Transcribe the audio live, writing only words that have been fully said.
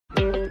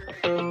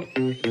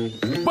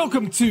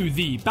Welcome to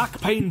the Back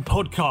Pain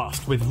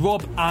Podcast with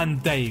Rob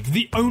and Dave,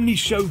 the only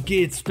show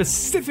geared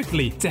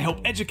specifically to help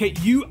educate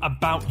you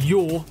about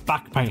your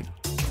back pain.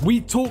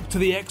 We talk to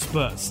the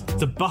experts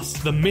to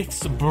bust the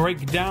myths,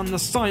 break down the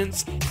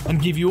science,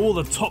 and give you all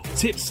the top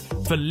tips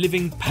for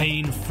living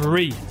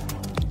pain-free.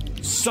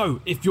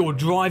 So, if you're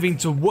driving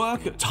to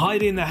work,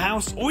 tidying the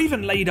house, or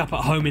even laid up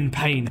at home in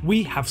pain,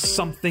 we have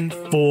something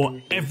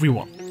for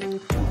everyone.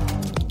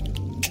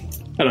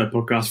 Hello,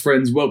 podcast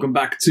friends. Welcome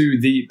back to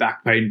the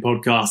Back Pain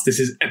Podcast. This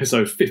is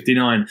episode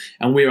 59,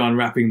 and we're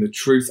unwrapping the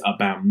truth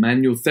about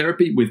manual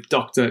therapy with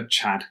Dr.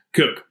 Chad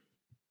Cook.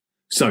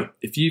 So,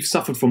 if you've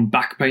suffered from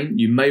back pain,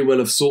 you may well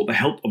have sought the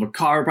help of a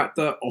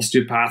chiropractor,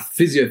 osteopath,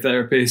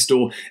 physiotherapist,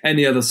 or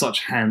any other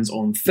such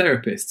hands-on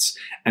therapists.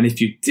 And if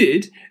you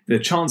did, the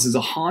chances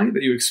are high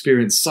that you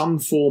experienced some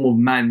form of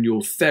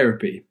manual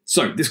therapy.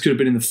 So, this could have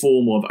been in the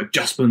form of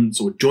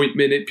adjustments or joint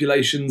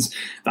manipulations.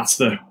 That's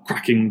the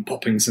cracking,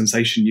 popping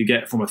sensation you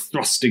get from a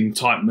thrusting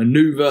type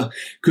maneuver.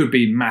 Could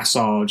be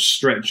massage,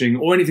 stretching,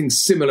 or anything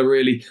similar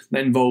really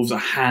that involves a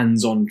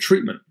hands-on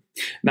treatment.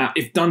 Now,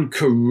 if done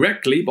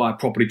correctly by a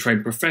properly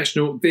trained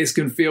professional, this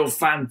can feel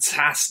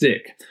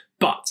fantastic.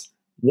 But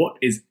what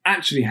is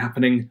actually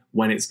happening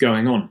when it's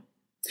going on?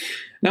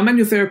 Now,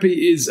 manual therapy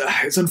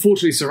it's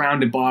unfortunately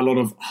surrounded by a lot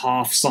of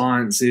half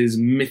sciences,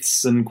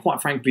 myths, and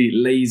quite frankly,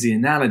 lazy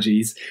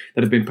analogies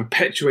that have been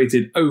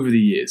perpetuated over the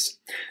years.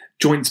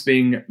 Joints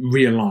being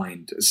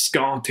realigned,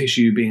 scar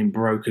tissue being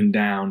broken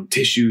down,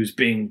 tissues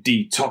being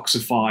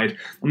detoxified.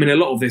 I mean, a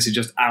lot of this is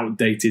just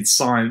outdated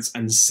science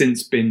and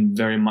since been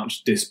very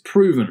much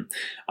disproven.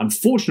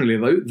 Unfortunately,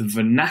 though, the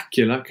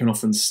vernacular can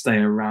often stay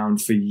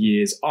around for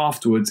years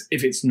afterwards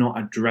if it's not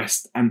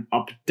addressed and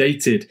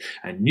updated.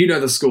 And you know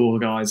the score,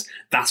 guys.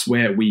 That's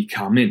where we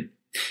come in.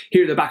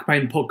 Here at the Back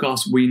Pain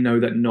Podcast, we know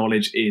that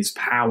knowledge is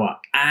power,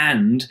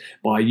 and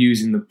by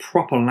using the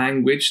proper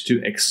language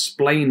to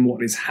explain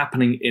what is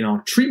happening in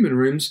our treatment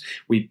rooms,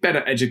 we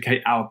better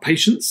educate our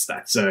patients,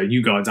 that's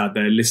you guys out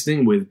there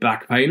listening with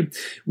back pain,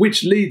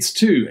 which leads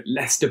to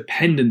less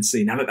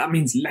dependency. Now that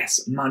means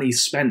less money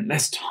spent,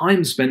 less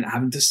time spent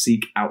having to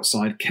seek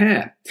outside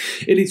care.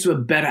 It leads to a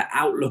better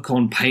outlook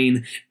on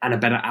pain and a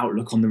better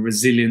outlook on the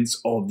resilience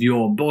of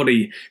your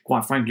body.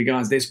 Quite frankly,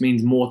 guys, this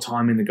means more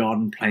time in the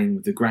garden playing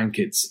with the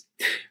grandkids.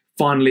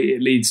 Finally,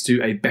 it leads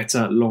to a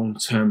better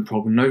long-term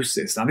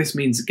prognosis. Now, this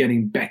means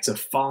getting better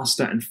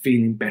faster and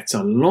feeling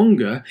better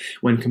longer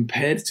when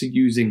compared to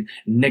using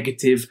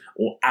negative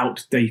or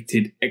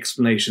outdated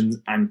explanations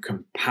and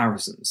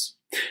comparisons.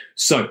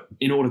 So,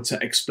 in order to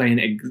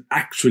explain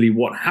actually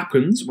what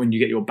happens when you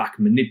get your back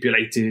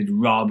manipulated,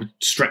 rubbed,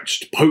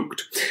 stretched,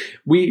 poked,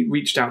 we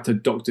reached out to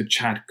Dr.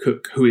 Chad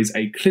Cook, who is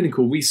a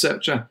clinical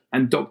researcher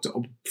and doctor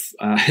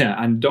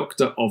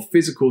of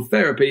physical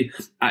therapy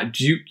at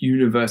Duke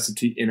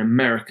University in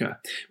America,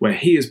 where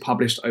he has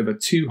published over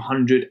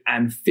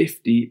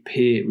 250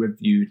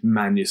 peer-reviewed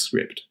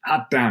manuscripts.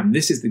 Hot damn,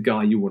 this is the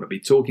guy you want to be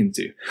talking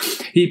to.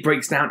 He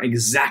breaks down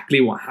exactly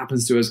what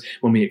happens to us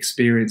when we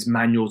experience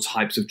manual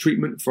types of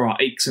treatment for our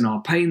aches and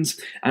our pains,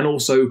 and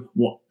also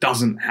what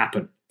doesn't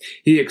happen.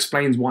 He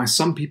explains why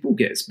some people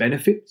get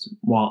benefits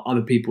while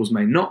other people's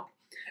may not,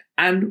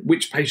 and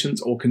which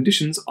patients or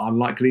conditions are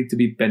likely to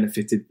be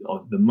benefited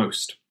the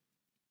most.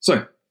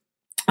 So,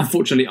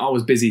 unfortunately, I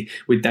was busy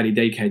with daddy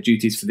daycare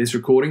duties for this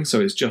recording, so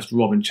it's just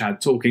Rob and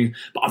Chad talking,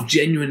 but I've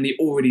genuinely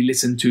already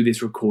listened to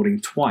this recording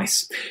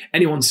twice.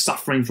 Anyone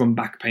suffering from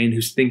back pain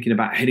who's thinking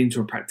about heading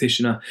to a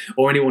practitioner,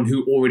 or anyone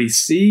who already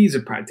sees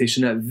a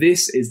practitioner,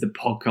 this is the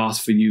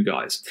podcast for you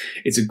guys.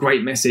 It's a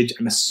great message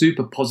and a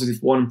super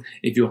positive one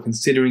if you're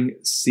considering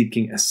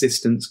seeking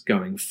assistance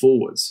going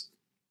forwards.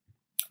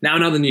 Now,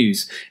 in other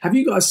news, have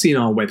you guys seen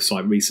our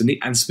website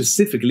recently, and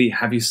specifically,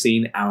 have you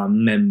seen our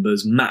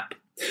members map?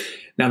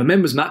 Now, the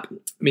members map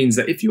means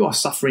that if you are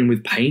suffering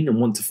with pain and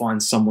want to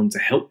find someone to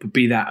help,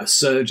 be that a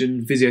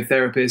surgeon,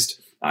 physiotherapist,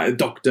 a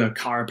doctor,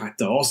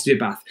 chiropractor,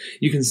 osteopath,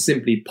 you can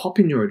simply pop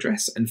in your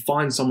address and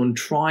find someone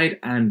tried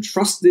and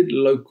trusted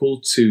local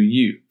to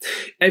you.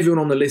 Everyone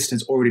on the list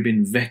has already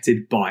been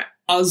vetted by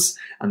us,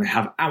 and they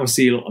have our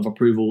seal of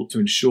approval to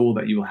ensure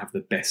that you will have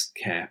the best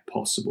care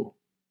possible.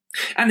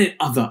 And in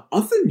other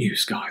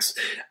news, guys,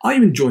 are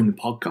you enjoying the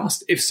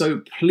podcast? If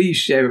so, please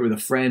share it with a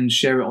friend,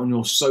 share it on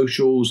your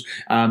socials,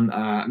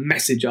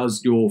 message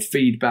us your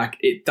feedback.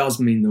 It does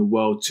mean the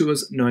world to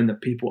us, knowing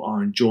that people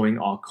are enjoying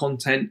our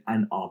content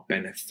and are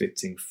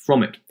benefiting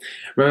from it.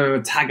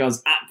 Remember, tag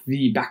us at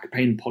the Back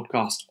Pain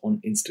Podcast on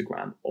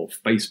Instagram or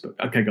Facebook.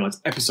 Okay, guys,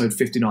 episode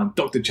 59,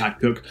 Dr. Chad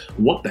Cook.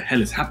 What the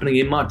hell is happening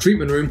in my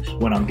treatment room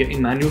when I'm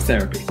getting manual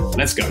therapy?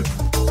 Let's go.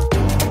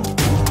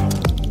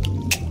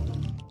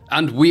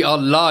 And we are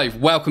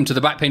live. Welcome to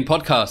the Back Pain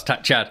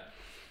Podcast, Chad.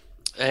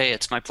 Hey,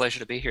 it's my pleasure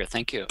to be here.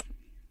 Thank you.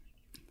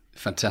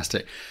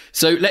 Fantastic.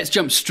 So let's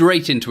jump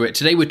straight into it.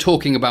 Today we're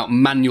talking about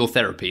manual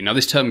therapy. Now,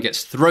 this term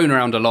gets thrown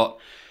around a lot.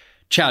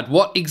 Chad,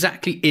 what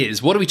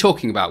are we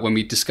talking about when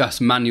we discuss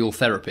manual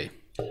therapy?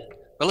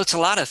 Well, it's a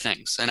lot of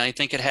things, and I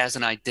think it has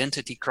an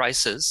identity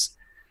crisis.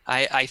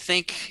 I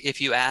think if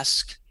you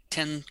ask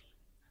 10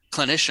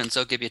 clinicians,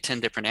 they'll give you 10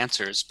 different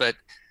answers. But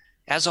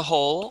as a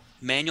whole,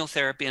 manual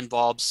therapy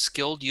involves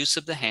skilled use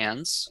of the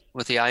hands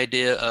with the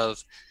idea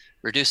of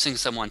reducing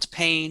someone's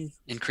pain,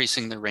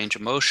 increasing their range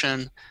of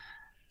motion,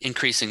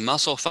 increasing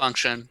muscle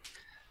function.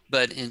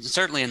 But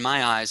certainly in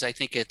my eyes, I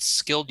think it's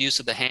skilled use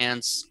of the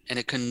hands, and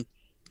it can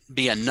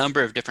be a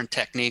number of different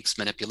techniques: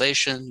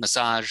 manipulation,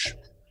 massage,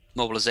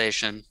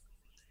 mobilization.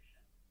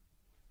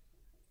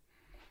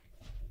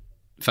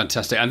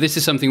 Fantastic. And this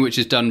is something which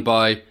is done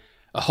by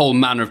a whole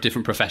manner of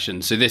different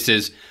professions. So this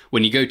is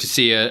when you go to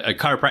see a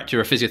chiropractor,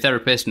 a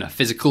physiotherapist, and a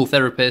physical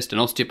therapist, an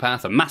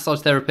osteopath, a massage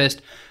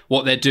therapist,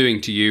 what they're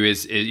doing to you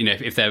is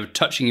if they're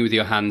touching you with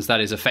your hands, that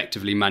is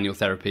effectively manual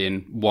therapy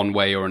in one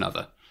way or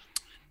another.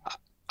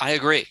 I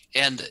agree.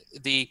 And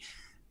the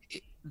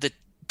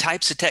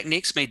types of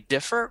techniques may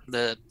differ,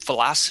 the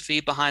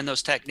philosophy behind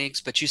those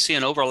techniques, but you see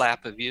an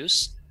overlap of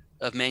use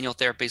of manual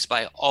therapies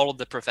by all of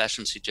the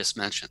professions you just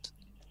mentioned.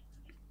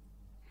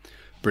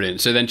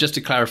 Brilliant. So then just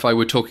to clarify,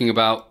 we're talking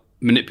about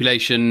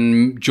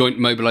manipulation, joint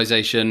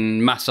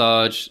mobilization,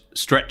 massage,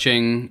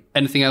 stretching.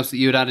 Anything else that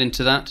you would add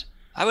into that?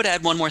 I would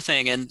add one more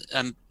thing. And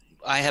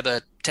I have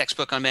a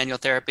textbook on manual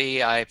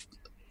therapy. I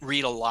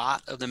read a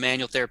lot of the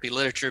manual therapy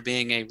literature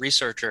being a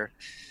researcher.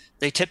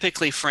 They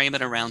typically frame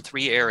it around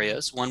 3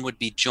 areas. One would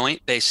be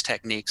joint-based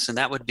techniques, and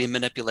that would be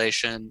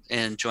manipulation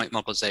and joint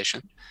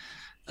mobilization.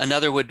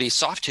 Another would be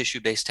soft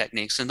tissue-based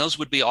techniques, and those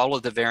would be all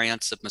of the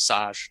variants of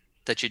massage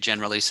that you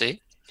generally see.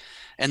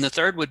 And the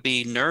third would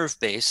be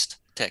nerve-based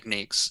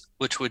techniques,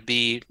 which would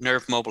be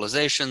nerve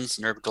mobilizations,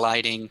 nerve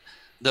gliding,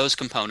 those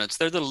components.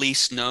 They're the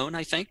least known,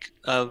 I think,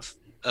 of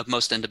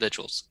most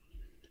individuals.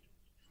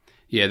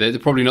 Yeah, they're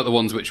probably not the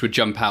ones which would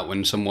jump out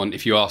when someone,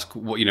 if you ask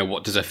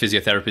what does a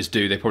physiotherapist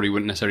do, they probably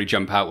wouldn't necessarily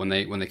jump out when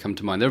they come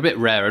to mind. They're a bit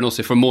rare, and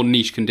also for more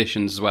niche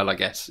conditions as well, I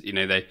guess,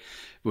 they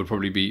would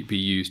probably be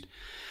used.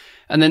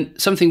 And then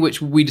something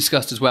which we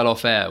discussed as well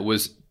off air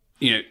was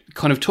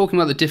kind of talking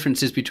about the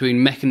differences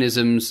between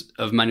mechanisms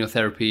of manual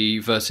therapy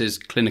versus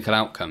clinical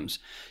outcomes.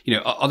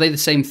 Are they the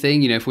same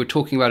thing? If we're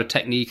talking about a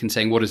technique and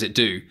saying, what does it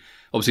do?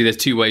 Obviously, there's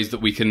 2 ways that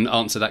we can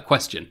answer that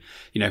question.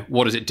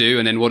 What does it do?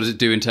 And then what does it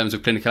do in terms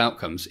of clinical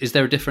outcomes? Is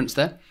there a difference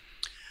there?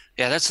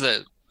 Yeah, that's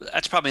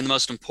probably the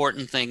most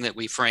important thing that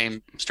we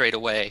frame straight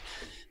away,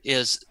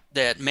 is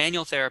that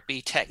manual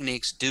therapy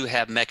techniques do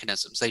have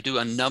mechanisms. They do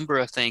a number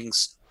of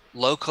things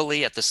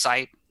locally at the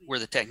site where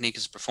the technique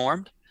is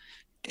performed,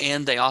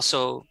 and they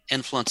also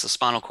influence the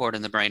spinal cord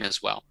and the brain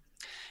as well.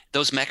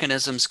 Those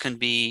mechanisms can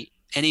be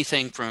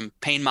anything from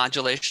pain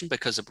modulation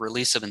because of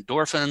release of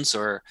endorphins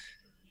or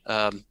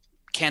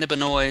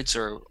cannabinoids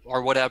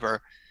or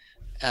whatever,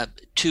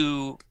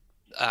 to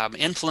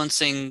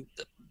influencing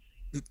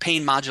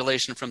pain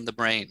modulation from the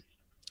brain.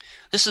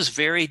 This is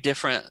very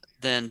different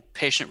than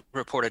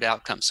patient-reported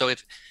outcomes. So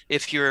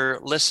if your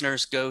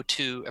listeners go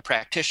to a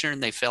practitioner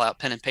and they fill out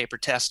pen and paper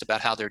tests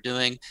about how they're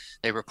doing,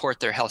 they report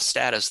their health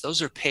status,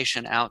 those are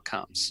patient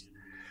outcomes.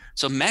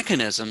 So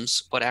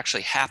mechanisms, what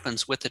actually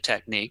happens with the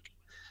technique,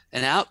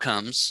 and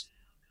outcomes,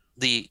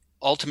 the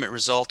ultimate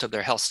result of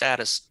their health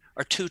status,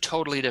 are 2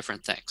 totally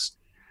different things.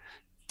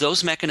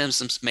 Those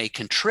mechanisms may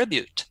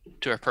contribute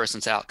to a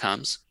person's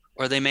outcomes,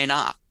 or they may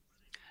not.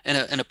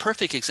 And a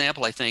perfect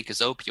example, I think, is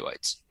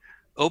opioids.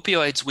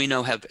 Opioids, we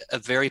know, have a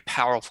very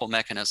powerful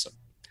mechanism.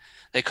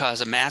 They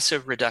cause a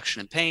massive reduction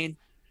in pain.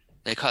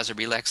 They cause a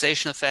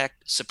relaxation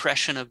effect,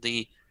 suppression of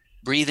the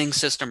breathing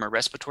system or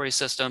respiratory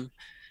system.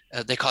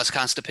 They cause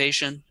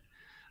constipation.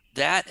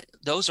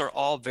 Those are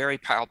all very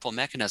powerful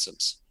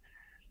mechanisms.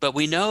 But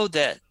we know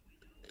that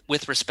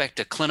with respect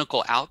to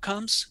clinical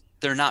outcomes,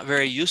 they're not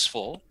very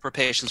useful for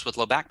patients with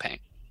low back pain.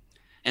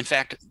 In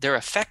fact, their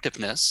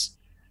effectiveness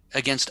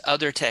against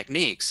other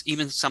techniques,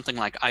 even something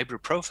like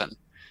ibuprofen,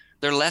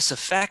 they're less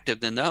effective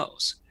than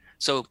those.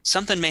 So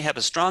something may have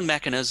a strong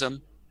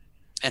mechanism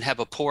and have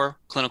a poor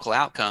clinical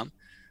outcome.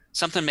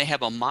 Something may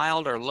have a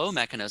mild or low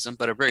mechanism,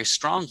 but a very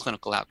strong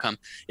clinical outcome.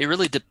 It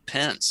really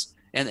depends.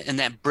 And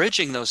that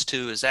bridging those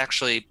 2 is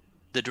actually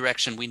the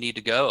direction we need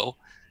to go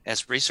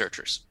as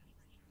researchers.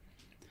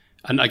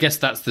 And I guess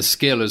that's the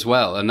skill as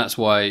well. And that's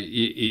why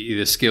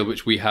the skill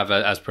which we have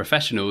as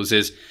professionals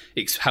is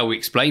how we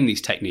explain these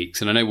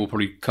techniques. And I know we'll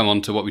probably come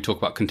on to what we talk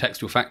about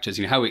contextual factors,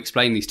 how we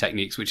explain these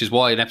techniques, which is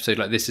why an episode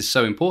like this is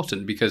so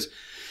important, because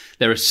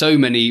there are so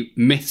many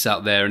myths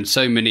out there and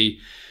so many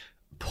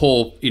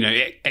poor,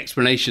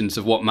 explanations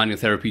of what manual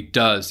therapy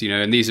does,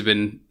 and these have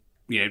been,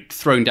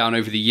 thrown down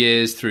over the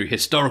years through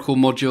historical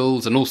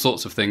modules and all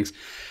sorts of things.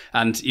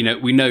 And,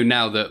 we know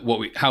now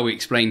that how we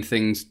explain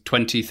things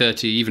 20,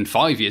 30, even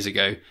 5 years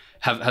ago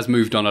has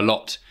moved on a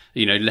lot,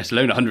 let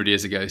alone 100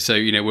 years ago. So,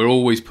 we're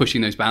always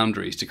pushing those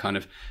boundaries to kind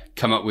of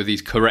come up with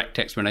these correct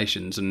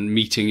explanations and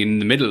meeting in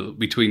the middle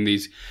between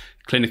these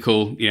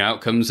clinical,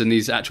 outcomes and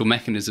these actual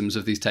mechanisms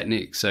of these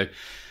techniques. So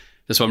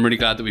that's why I'm really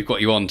glad that we've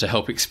got you on to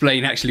help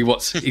explain actually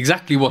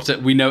exactly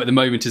what we know at the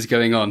moment is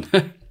going on.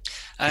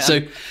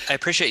 I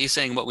appreciate you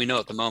saying what we know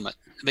at the moment,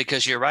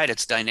 because you're right,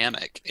 it's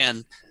dynamic.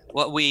 And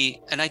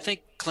And I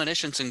think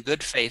clinicians in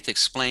good faith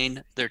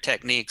explain their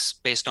techniques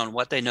based on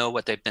what they know,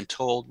 what they've been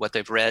told, what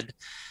they've read.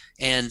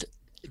 And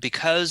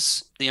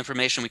because the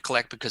information we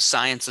collect, because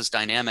science is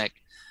dynamic,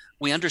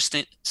 we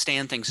understand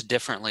things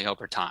differently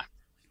over time.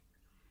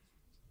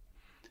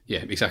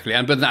 Yeah, exactly.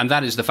 And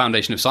that is the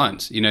foundation of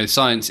science.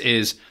 Science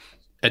is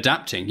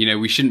adapting.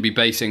 We shouldn't be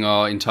basing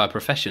our entire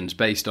professions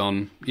based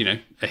on,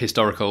 a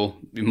historical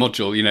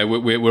module.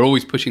 We're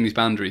always pushing these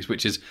boundaries,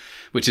 which is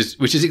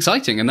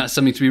exciting, and that's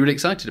something to be really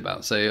excited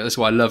about. So that's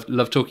why I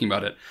love talking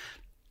about it.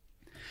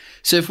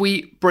 So if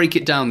we break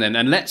it down then,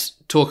 and let's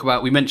talk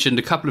about, we mentioned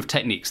a couple of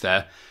techniques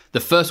there. The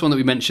first one that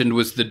we mentioned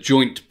was the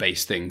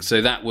joint-based thing.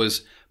 So that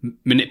was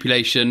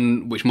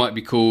manipulation, which might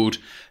be called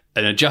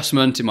an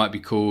adjustment, it might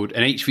be called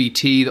an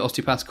HVT that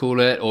osteopaths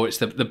call it, or it's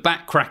the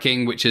back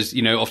cracking, which is,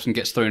 often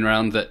gets thrown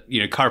around, that,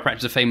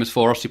 chiropractors are famous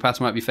for, osteopaths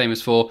might be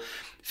famous for,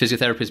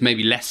 physiotherapists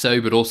maybe less so,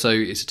 but also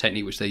it's a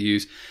technique which they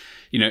use.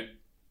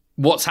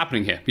 What's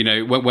happening here?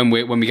 When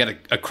we get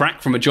a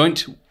crack from a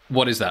joint,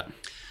 what is that?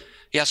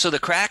 Yeah, so the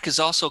crack is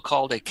also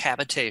called a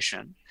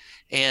cavitation.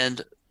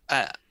 And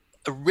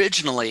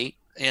originally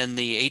in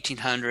the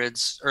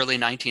 1800s, early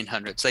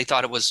 1900s, they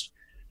thought it was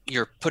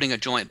you're putting a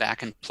joint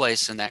back in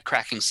place, and that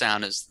cracking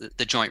sound is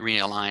the joint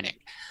realigning.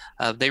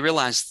 They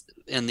realized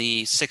in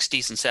the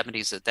 60s and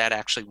 70s that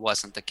actually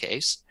wasn't the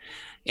case.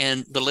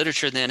 And the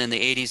literature then in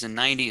the 80s and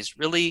 90s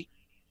really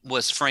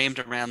was framed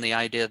around the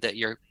idea that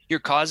you're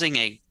causing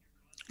a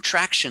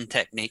traction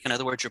technique. In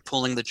other words, you're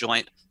pulling the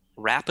joint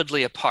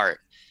rapidly apart,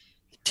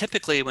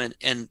 typically when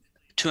in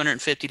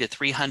 250 to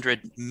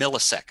 300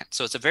 milliseconds.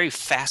 So it's a very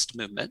fast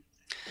movement.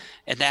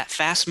 And that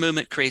fast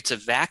movement creates a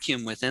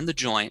vacuum within the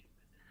joint.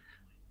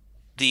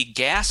 The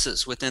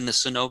gases within the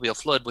synovial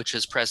fluid, which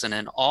is present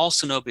in all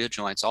synovial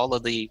joints, all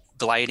of the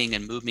gliding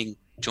and moving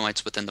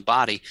joints within the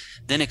body,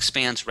 then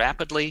expands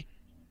rapidly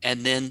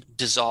and then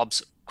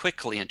dissolves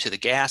quickly into the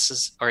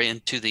gases or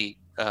into the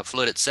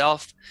fluid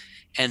itself.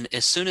 And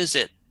as soon as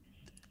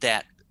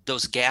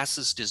those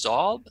gases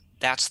dissolve,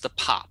 that's the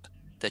pop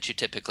that you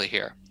typically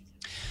hear.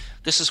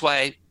 This is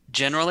why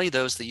generally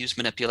those that use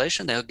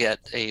manipulation, they'll get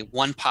a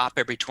one pop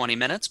every 20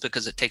 minutes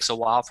because it takes a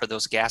while for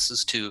those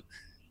gases to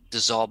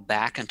dissolve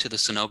back into the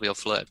synovial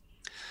fluid.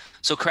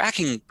 So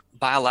cracking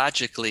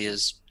biologically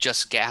is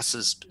just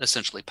gases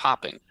essentially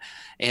popping,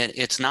 and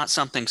it's not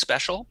something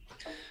special.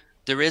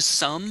 There is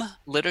some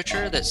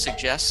literature that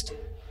suggests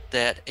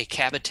that a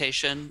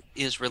cavitation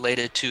is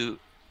related to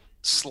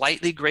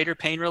slightly greater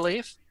pain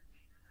relief,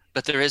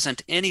 but there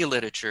isn't any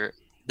literature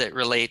that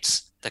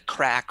relates the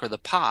crack or the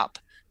pop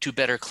to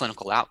better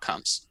clinical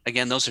outcomes.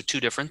 Again, those are two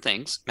different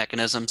things,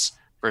 mechanisms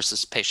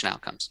versus patient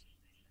outcomes.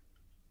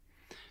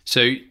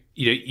 So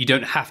you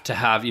don't have to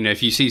have,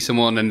 if you see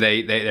someone and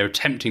they're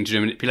attempting to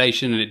do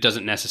manipulation and it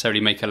doesn't necessarily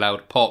make a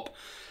loud pop,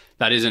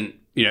 that isn't,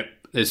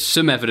 there's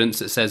some evidence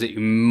that says that you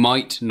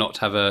might not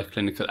have a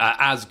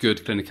as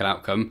good clinical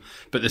outcome,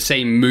 but the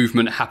same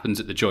movement happens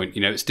at the joint.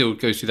 It still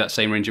goes through that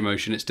same range of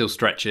motion. It still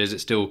stretches. It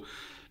still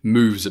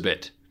moves a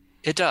bit.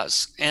 It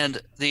does.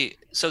 And the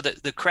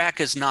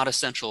crack is not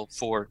essential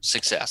for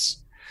success.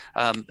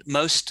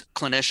 Most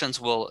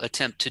clinicians will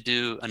attempt to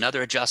do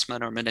another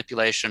adjustment or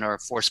manipulation or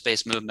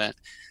force-based movement,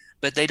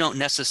 but they don't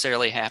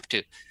necessarily have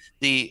to.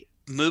 The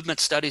movement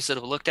studies that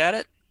have looked at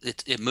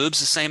it moves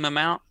the same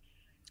amount.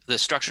 The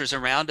structures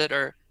around it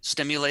are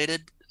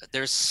stimulated.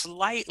 There's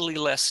slightly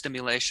less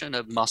stimulation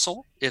of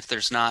muscle if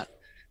there's not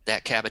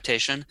that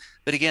cavitation.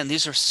 But again,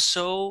 these are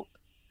so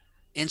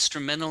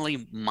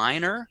instrumentally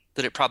minor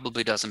that it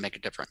probably doesn't make a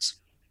difference.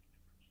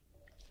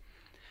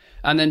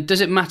 And then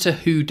does it matter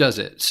who does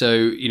it?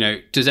 So,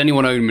 does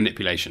anyone own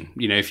manipulation?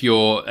 If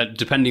you're,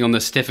 depending on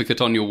the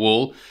certificate on your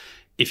wall,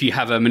 if you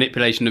have a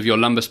manipulation of your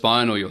lumbar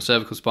spine or your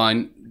cervical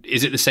spine,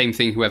 is it the same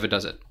thing whoever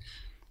does it?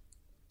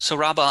 So,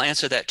 Rob, I'll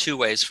answer that two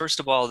ways. First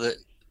of all,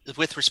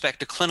 with respect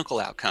to clinical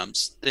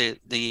outcomes,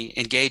 the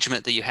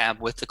engagement that you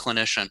have with the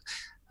clinician.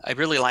 I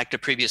really liked a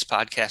previous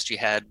podcast you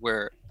had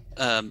where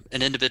an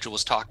individual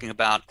was talking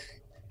about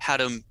how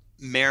to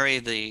marry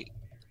the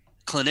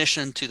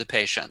clinician to the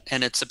patient.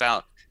 And it's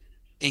about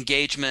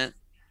engagement,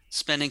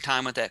 spending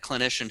time with that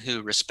clinician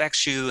who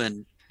respects you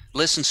and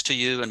listens to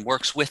you and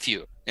works with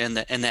you in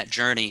that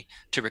journey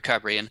to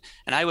recovery. And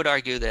I would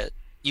argue that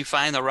you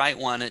find the right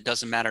one, it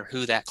doesn't matter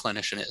who that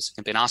clinician is. It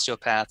can be an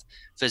osteopath,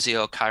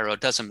 physio, chiro,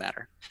 it doesn't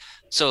matter.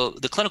 So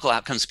the clinical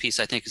outcomes piece,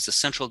 I think, is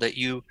essential that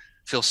you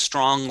feel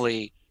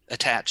strongly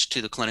attached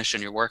to the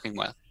clinician you're working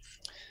with.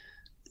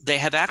 They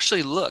have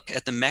actually looked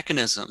at the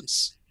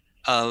mechanisms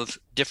of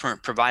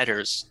different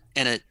providers,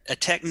 and a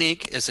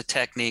technique is a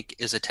technique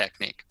is a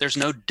technique. There's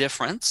no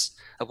difference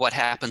of what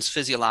happens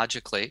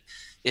physiologically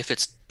if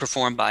it's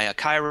performed by a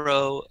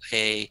chiro,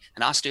 an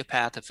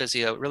osteopath, a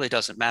physio. It really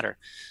doesn't matter.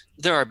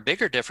 There are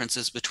bigger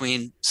differences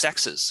between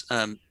sexes,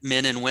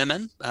 men and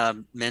women.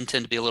 Men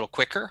tend to be a little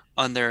quicker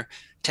on their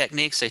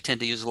techniques. They tend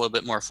to use a little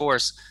bit more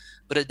force,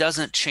 but it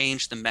doesn't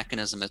change the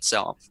mechanism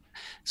itself.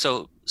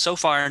 So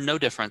far, no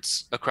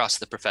difference across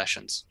the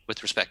professions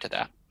with respect to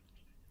that.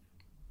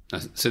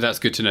 So that's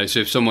good to know.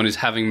 So if someone is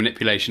having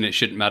manipulation, it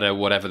shouldn't matter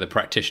whatever the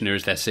practitioner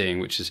is they're seeing,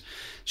 which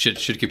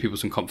should give people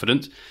some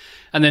confidence.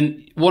 And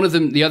then one of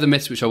them, the other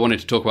myths which I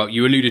wanted to talk about,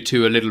 you alluded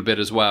to a little bit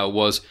as well,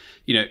 was,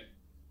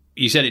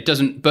 you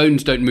said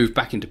bones don't move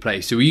back into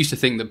place. So we used to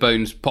think that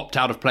bones popped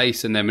out of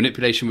place and their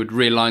manipulation would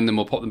realign them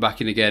or pop them back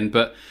in again.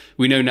 But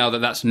we know now that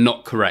that's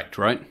not correct,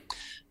 right?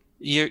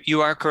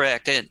 You are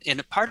correct.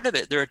 And part of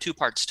it, there are two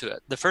parts to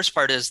it. The first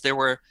part is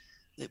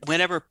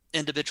whenever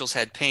individuals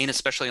had pain,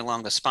 especially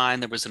along the spine,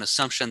 there was an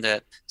assumption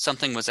that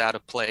something was out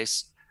of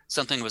place,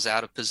 something was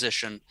out of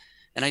position.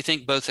 And I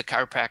think both the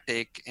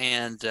chiropractic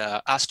and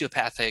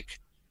osteopathic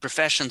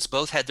professions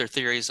both had their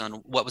theories on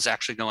what was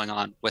actually going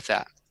on with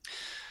that.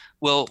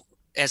 Well,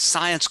 as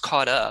science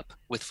caught up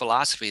with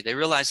philosophy, they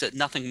realized that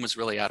nothing was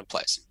really out of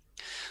place.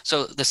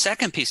 So the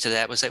second piece to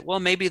that was that, well,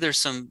 maybe there's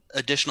some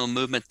additional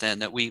movement then,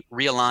 that we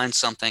realign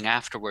something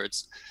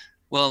afterwards.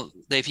 Well,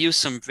 they've used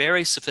some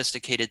very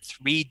sophisticated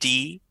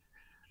 3D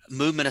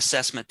movement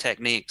assessment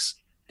techniques,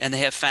 and they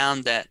have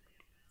found that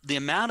the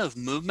amount of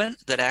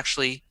movement that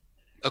actually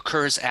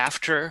occurs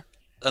after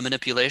a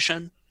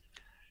manipulation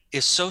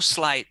is so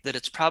slight that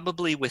it's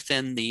probably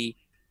within the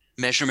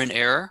measurement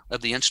error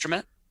of the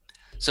instrument.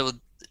 So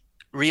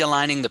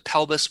realigning the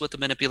pelvis with the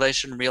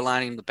manipulation,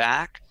 realigning the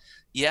back,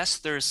 yes,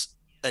 there's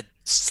a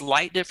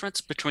slight difference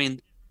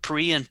between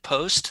pre and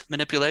post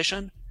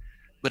manipulation,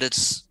 but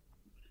it's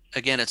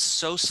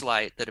so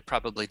slight that it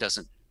probably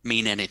doesn't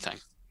mean anything.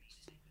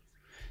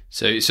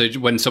 So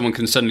when someone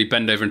can suddenly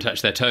bend over and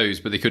touch their toes,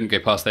 but they couldn't go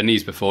past their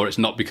knees before, it's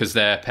not because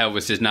their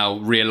pelvis is now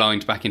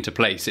realigned back into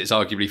place. It's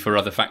arguably for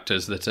other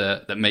factors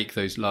that make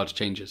those large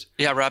changes.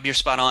 Yeah, Rob, you're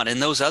spot on.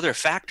 And those other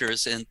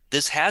factors, and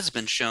this has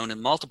been shown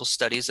in multiple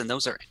studies, and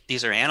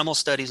these are animal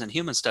studies and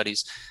human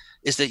studies,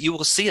 is that you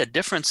will see a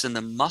difference in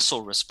the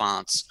muscle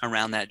response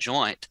around that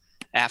joint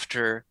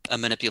after a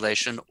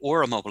manipulation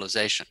or a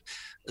mobilization.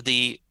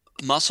 The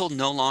muscle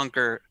no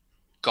longer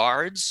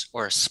guards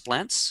or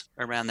splints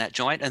around that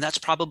joint, and that's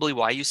probably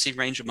why you see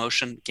range of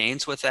motion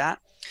gains with that.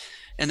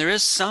 And there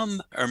is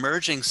some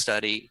emerging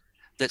study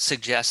that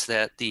suggests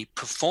that the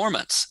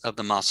performance of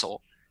the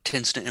muscle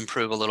tends to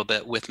improve a little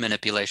bit with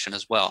manipulation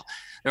as well.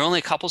 There are only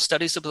a couple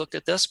studies that have looked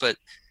at this, but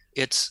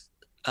it's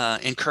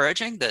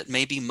encouraging that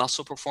maybe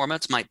muscle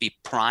performance might be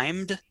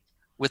primed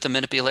with the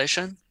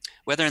manipulation.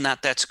 Whether or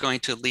not that's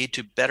going to lead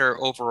to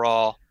better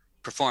overall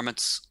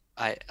performance,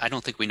 I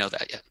don't think we know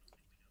that yet.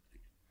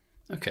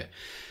 Okay.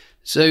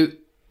 So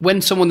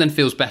when someone then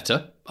feels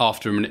better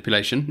after a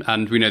manipulation,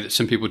 and we know that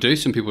some people do,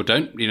 some people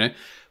don't,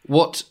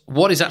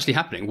 what is actually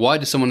happening? Why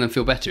does someone then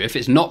feel better? If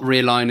it's not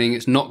realigning,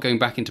 it's not going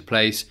back into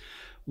place,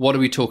 what are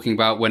we talking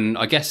about when,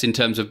 I guess, in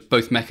terms of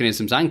both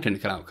mechanisms and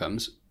clinical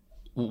outcomes,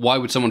 why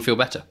would someone feel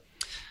better?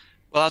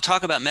 Well, I'll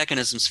talk about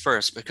mechanisms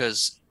first,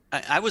 because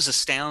I was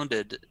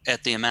astounded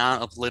at the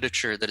amount of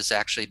literature that has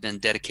actually been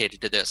dedicated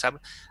to this.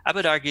 I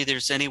would argue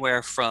there's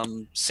anywhere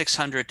from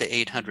 600 to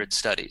 800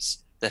 studies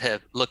that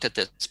have looked at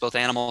this, both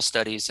animal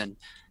studies and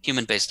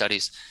human-based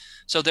studies.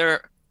 So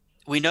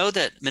we know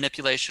that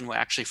manipulation will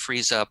actually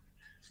freeze up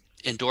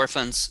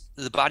endorphins.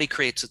 The body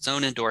creates its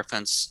own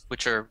endorphins,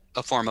 which are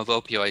a form of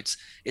opioids,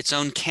 its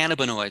own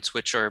cannabinoids,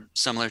 which are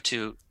similar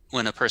to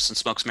when a person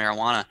smokes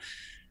marijuana,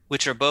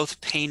 which are both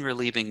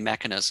pain-relieving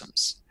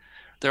mechanisms.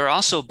 There are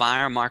also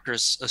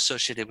biomarkers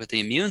associated with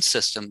the immune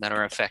system that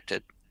are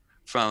affected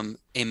from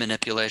a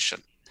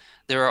manipulation.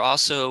 There are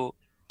also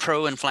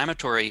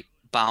pro-inflammatory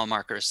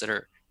biomarkers that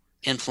are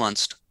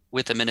influenced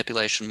with the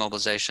manipulation,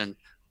 mobilization,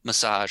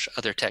 massage,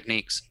 other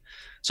techniques.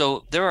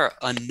 So there are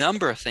a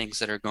number of things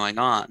that are going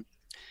on.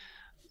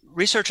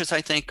 Researchers,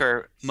 I think,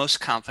 are most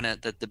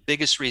confident that the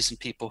biggest reason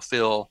people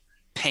feel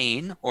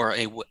pain or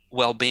a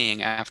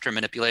well-being after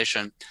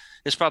manipulation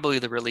is probably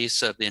the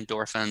release of the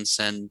endorphins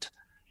and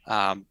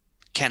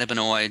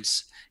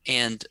cannabinoids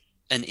and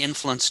an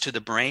influence to the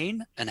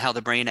brain and how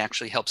the brain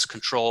actually helps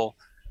control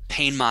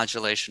pain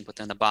modulation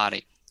within the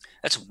body.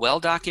 That's well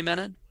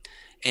documented,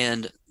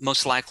 and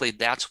most likely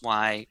that's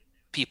why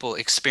people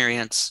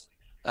experience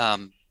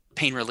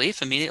pain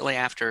relief immediately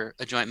after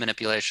a joint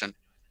manipulation.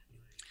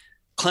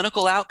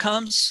 Clinical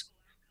outcomes,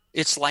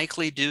 it's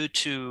likely due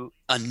to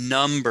a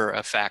number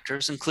of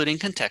factors, including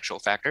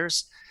contextual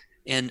factors.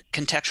 And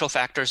contextual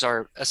factors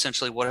are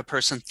essentially what a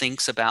person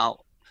thinks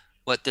about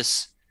what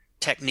this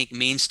technique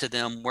means to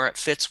them, where it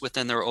fits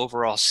within their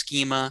overall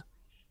schema.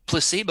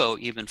 Placebo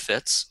even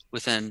fits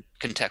within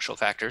contextual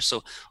factors.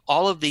 So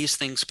all of these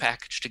things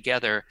packaged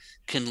together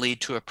can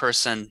lead to a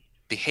person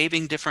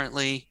behaving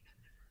differently,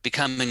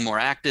 becoming more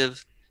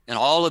active, and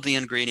all of the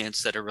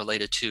ingredients that are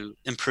related to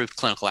improved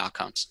clinical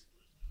outcomes.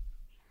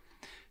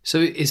 So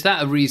is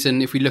that a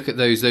reason, if we look at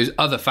those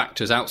other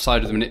factors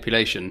outside of the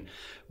manipulation,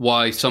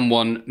 why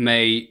someone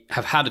may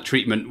have had a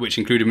treatment which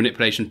included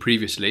manipulation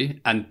previously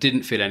and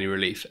didn't feel any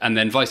relief, and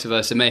then vice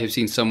versa may have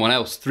seen someone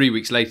else 3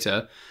 weeks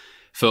later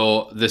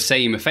for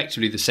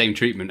effectively the same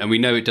treatment, and we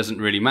know it doesn't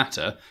really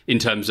matter in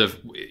terms of,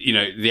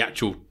 the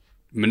actual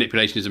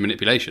manipulation is a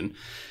manipulation.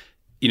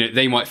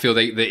 they might feel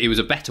that it was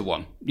a better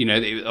one,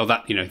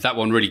 that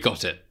one really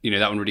got it,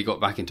 that one really got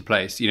back into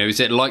place. Is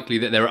it likely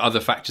that there are other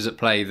factors at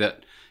play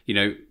that,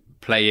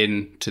 play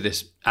into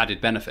this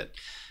added benefit?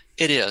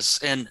 It is.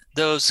 And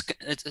those,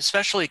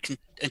 especially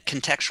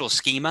contextual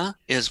schema,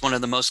 is one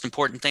of the most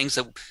important things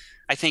that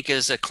I think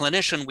as a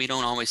clinician, we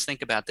don't always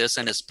think about this.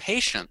 And as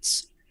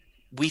patients,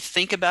 we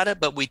think about it,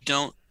 but we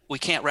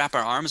can't wrap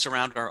our arms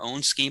around our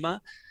own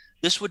schema.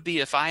 This would be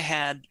if I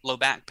had low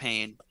back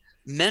pain.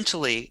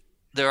 Mentally,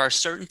 there are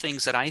certain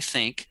things that I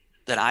think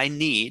that I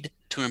need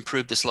to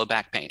improve this low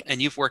back pain.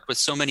 And you've worked with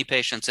so many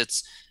patients.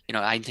 It's,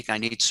 I think I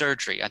need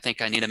surgery. I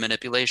think I need a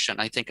manipulation.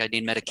 I think I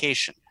need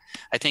medication.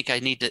 I think I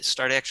need to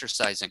start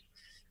exercising.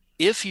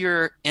 If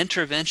your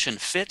intervention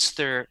fits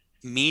their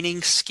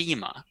meaning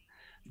schema,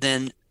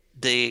 then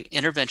the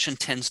intervention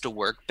tends to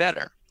work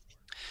better.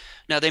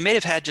 Now, they may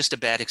have had just a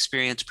bad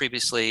experience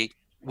previously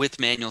with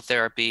manual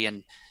therapy,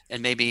 and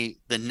maybe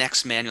the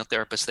next manual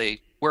therapist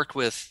they worked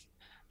with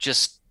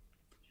just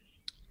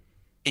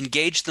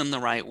engaged them the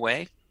right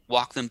way,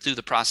 walk them through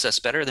the process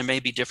better. There may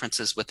be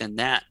differences within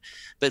that.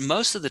 But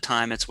most of the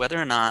time, it's whether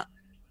or not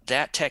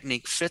that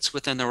technique fits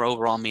within their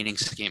overall meaning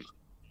schema.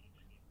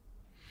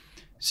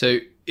 So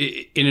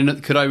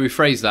could I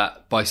rephrase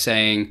that by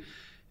saying,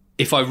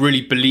 if I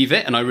really believe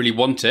it and I really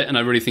want it and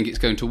I really think it's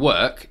going to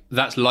work,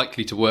 that's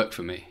likely to work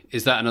for me.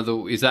 Is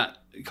that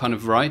kind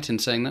of right in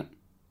saying that?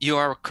 You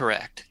are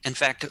correct. In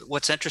fact,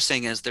 what's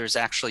interesting is there's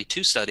actually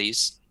 2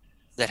 studies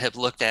that have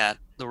looked at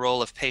the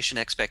role of patient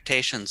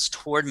expectations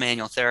toward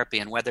manual therapy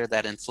and whether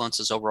that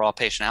influences overall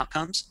patient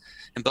outcomes.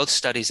 And both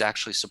studies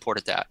actually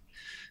supported that.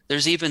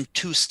 There's even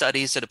 2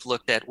 studies that have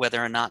looked at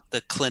whether or not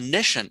the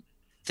clinician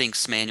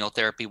thinks manual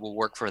therapy will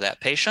work for that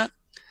patient.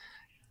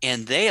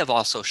 And they have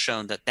also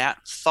shown that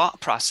thought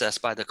process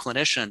by the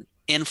clinician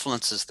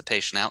influences the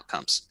patient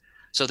outcomes.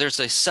 So there's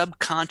a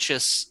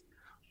subconscious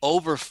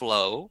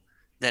overflow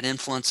that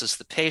influences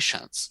the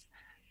patients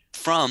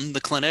from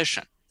the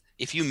clinician.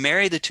 If you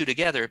marry the 2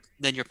 together,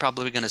 then you're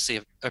probably going to see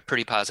a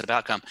pretty positive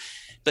outcome.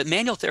 But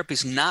manual therapy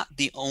is not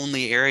the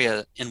only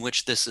area in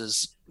which this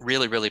is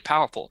really, really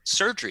powerful.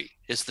 Surgery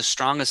is the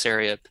strongest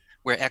area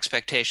where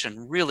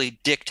expectation really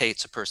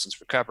dictates a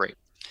person's recovery.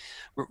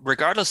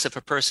 Regardless if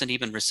a person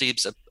even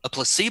receives a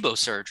placebo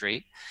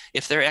surgery,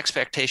 if their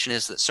expectation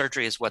is that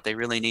surgery is what they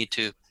really need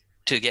to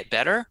get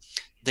better,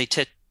 they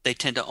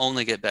tend to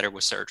only get better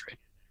with surgery.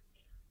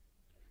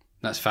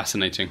 That's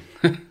fascinating.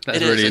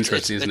 That's really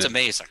interesting, isn't it? It's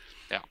amazing.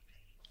 Yeah.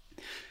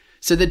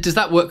 So does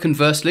that work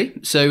conversely?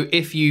 So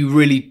if you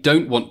really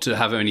don't want to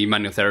have any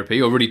manual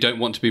therapy or really don't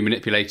want to be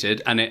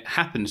manipulated and it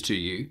happens to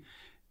you,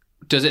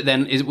 will it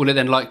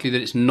then likely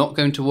that it's not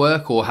going to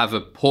work or have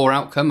a poor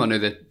outcome? I know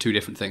they're 2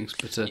 different things,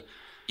 but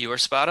you are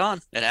spot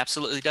on. It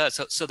absolutely does.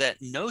 So that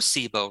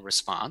nocebo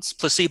response,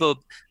 placebo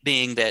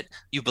being that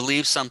you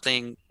believe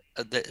something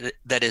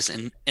that is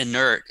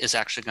inert is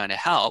actually going to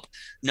help.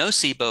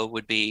 Nocebo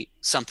would be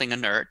something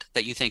inert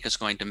that you think is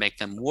going to make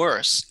them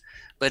worse.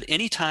 But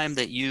anytime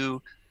that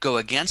you go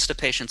against a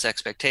patient's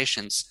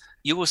expectations,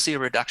 you will see a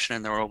reduction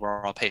in their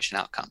overall patient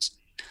outcomes.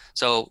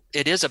 So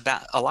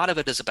a lot of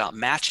it is about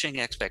matching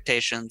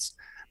expectations,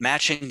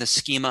 matching the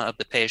schema of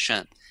the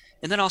patient,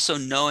 and then also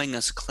knowing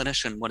as a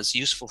clinician what is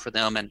useful for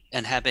them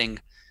and having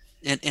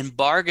and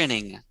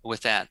bargaining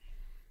with that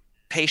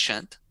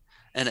patient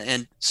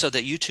and so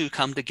that you 2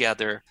 come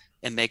together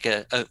and make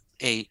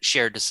a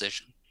shared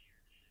decision.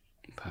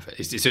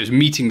 Perfect. So it's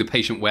meeting the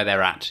patient where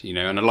they're at, and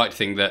I like to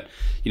think that,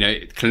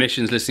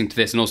 clinicians listening to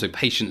this and also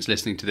patients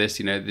listening to this,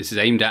 this is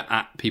aimed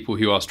at people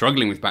who are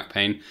struggling with back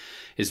pain,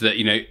 is that,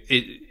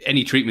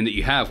 any treatment that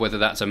you have, whether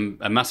that's a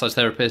massage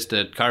therapist,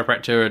 a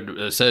chiropractor,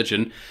 a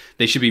surgeon,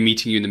 they should be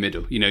meeting you in the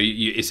middle.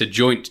 It's a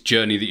joint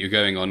journey that you're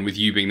going on with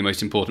you being the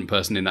most important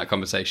person in that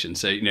conversation.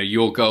 So,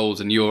 your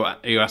goals and your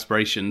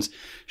aspirations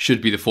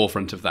should be the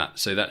forefront of that.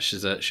 So that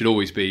should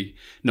always be,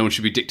 no one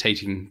should be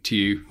dictating to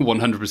you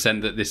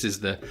 100% that this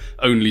is the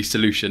only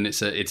solution.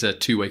 It's a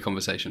 2-way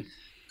conversation.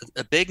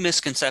 A big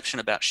misconception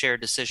about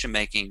shared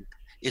decision-making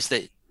is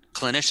that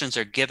clinicians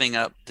are giving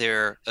up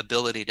their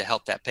ability to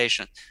help that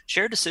patient.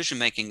 Shared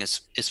decision-making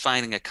is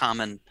finding a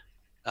common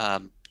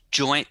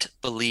joint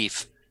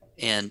belief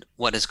in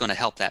what is going to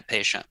help that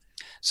patient.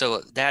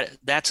 So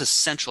that's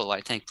essential,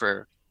 I think,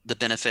 for the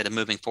benefit of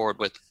moving forward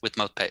with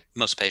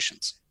most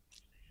patients.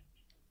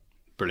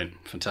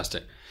 Brilliant.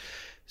 Fantastic.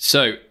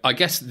 So I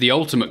guess the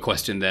ultimate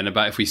question then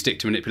about if we stick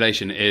to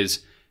manipulation is,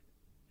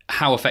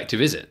 how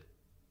effective is it?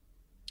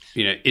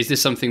 Is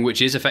this something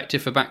which is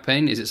effective for back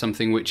pain? Is it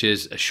something which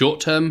is a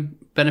short-term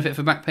benefit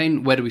for back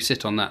pain? Where do we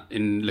sit on that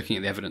in looking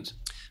at the evidence?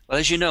 Well,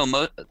 as you know,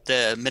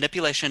 the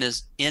manipulation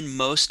is in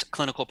most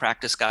clinical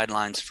practice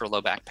guidelines for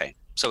low back pain.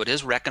 So it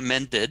is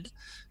recommended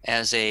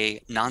as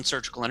a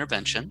non-surgical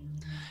intervention,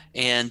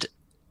 and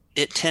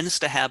it tends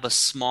to have a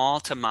small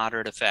to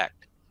moderate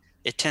effect.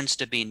 It tends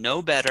to be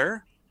no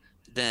better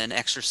than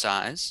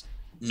exercise,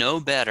 no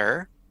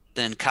better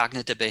than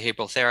cognitive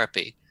behavioral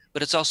therapy,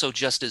 but it's also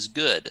just as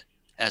good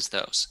as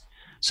those.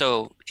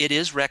 So it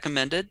is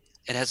recommended.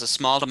 It has a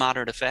small to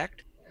moderate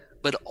effect.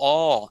 but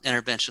all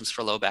interventions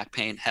for low back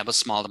pain have a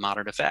small to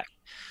moderate effect.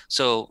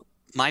 So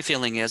my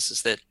feeling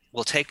is that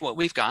we'll take what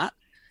we've got.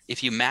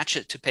 If you match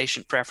it to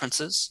patient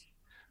preferences,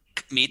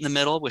 meet in the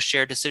middle with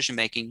shared decision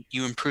making,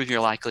 you improve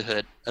your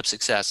likelihood of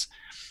success.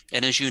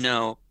 And as you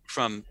know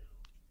from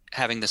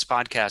having this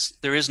podcast,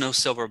 there is no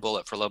silver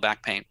bullet for low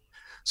back pain.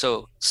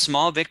 So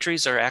small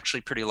victories are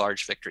actually pretty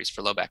large victories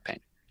for low back pain.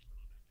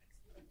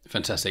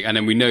 Fantastic. And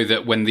then we know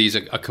that when these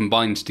are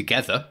combined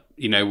together,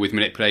 with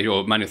manipulation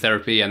or manual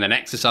therapy and then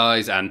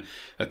exercise and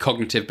a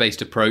cognitive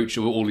based approach,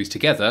 or all these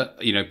together,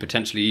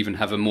 potentially even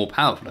have a more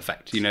powerful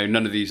effect.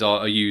 None of these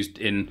are used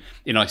in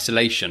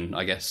isolation,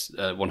 I guess,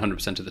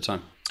 100% of the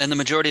time. And the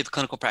majority of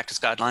clinical practice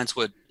guidelines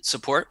would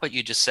support what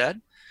you just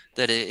said,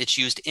 that it's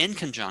used in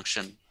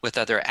conjunction with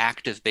other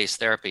active based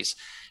therapies.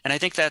 And I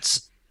think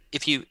that's,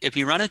 if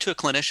you run into a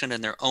clinician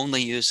and they're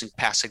only using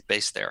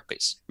passive-based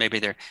therapies, maybe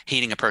they're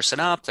heating a person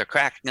up, they're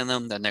cracking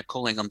them, then they're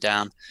cooling them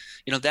down,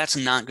 that's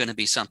not going to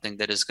be something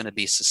that is going to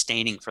be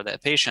sustaining for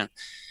that patient.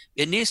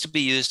 It needs to be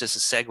used as a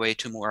segue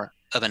to more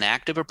of an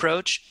active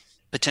approach,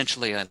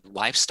 potentially a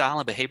lifestyle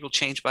and behavioral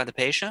change by the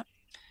patient.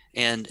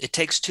 And it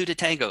takes two to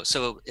tango.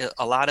 So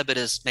a lot of it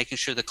is making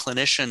sure the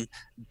clinician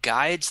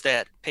guides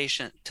that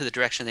patient to the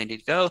direction they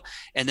need to go,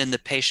 and then the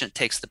patient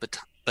takes the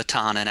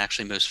baton and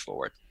actually moves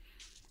forward.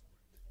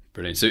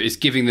 Brilliant. So it's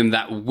giving them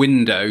that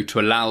window to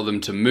allow them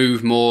to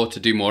move more, to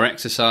do more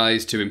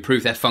exercise, to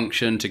improve their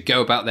function, to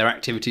go about their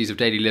activities of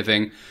daily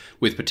living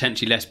with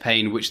potentially less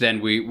pain, which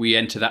then we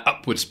enter that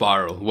upward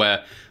spiral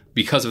where,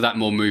 because of that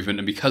more movement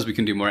and because we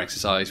can do more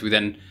exercise, we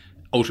then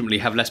ultimately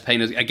have less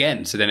pain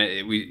again. So then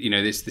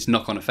this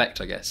knock-on effect,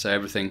 I guess. So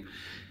everything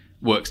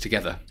works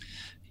together.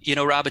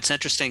 Rob, it's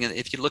interesting.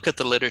 If you look at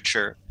the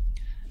literature,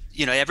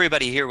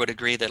 everybody here would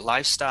agree that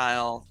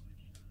lifestyle,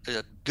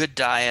 a good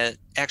diet,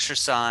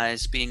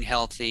 exercise, being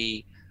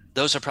healthy,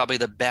 those are probably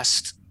the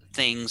best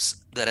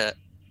things that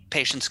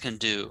patients can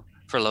do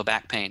for low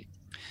back pain.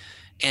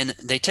 And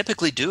they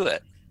typically do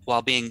it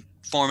while being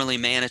formally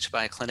managed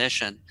by a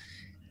clinician.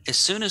 As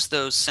soon as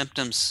those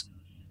symptoms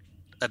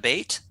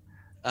abate,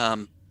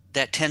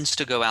 that tends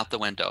to go out the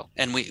window.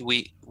 And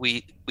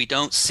we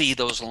don't see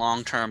those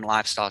long-term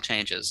lifestyle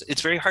changes.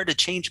 It's very hard to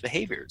change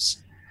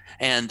behaviors.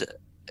 And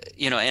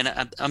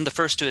and I'm the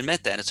first to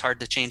admit that it's hard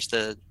to change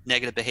the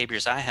negative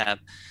behaviors I have.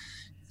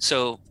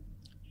 So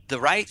the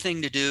right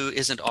thing to do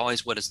isn't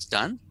always what is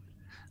done.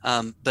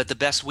 But the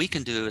best we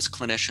can do as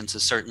clinicians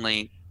is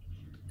certainly,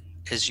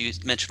 as you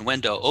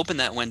mentioned, open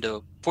that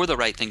window for the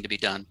right thing to be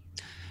done,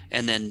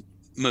 and then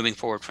moving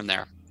forward from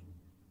there.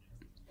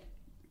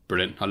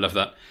 Brilliant. I love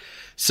that.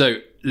 So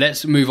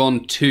let's move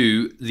on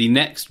to the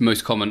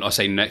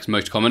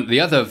the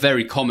other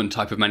very common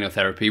type of manual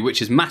therapy,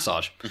 which is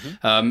massage.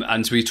 Mm-hmm.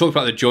 And so we talked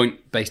about the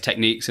joint-based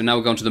techniques, and now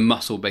we're going to the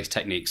muscle-based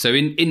techniques. So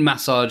in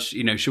massage,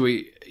 should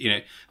we,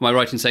 am I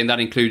right in saying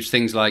that includes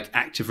things like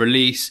active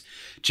release,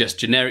 just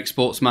generic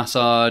sports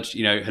massage,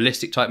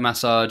 holistic type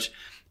massage,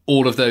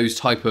 all of those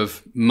type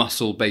of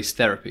muscle-based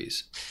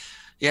therapies?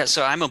 Yeah,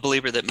 so I'm a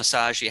believer that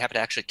massage, you have to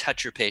actually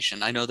touch your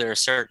patient. I know there are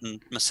certain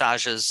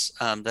massages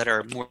that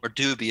are more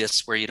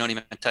dubious where you don't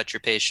even touch your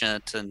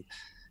patient. And,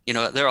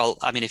 they're all,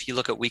 if you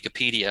look at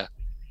Wikipedia,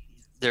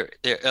 there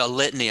are a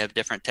litany of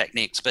different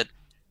techniques. But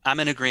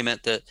I'm in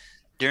agreement that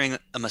during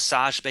a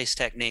massage-based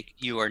technique,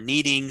 you are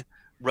kneading,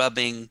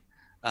 rubbing,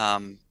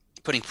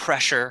 putting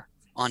pressure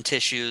on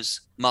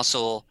tissues,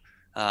 muscle,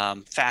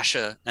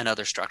 fascia, and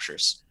other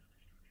structures.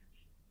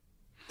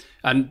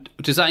 And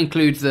does that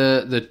include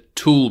the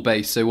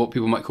tool-based, so what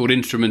people might call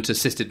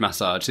instrument-assisted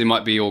massage? It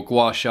might be or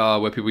gua sha,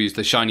 where people use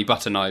the shiny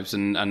butter knives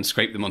and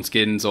scrape them on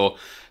skins, or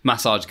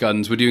massage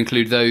guns. Would you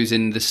include those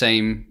in the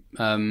same,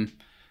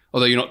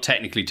 although you're not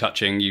technically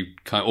touching, you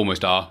kind of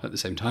almost are at the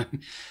same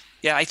time?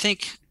 Yeah, I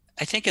think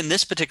in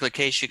this particular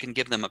case, you can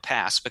give them a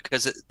pass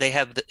because they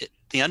have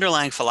the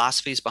underlying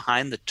philosophies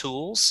behind the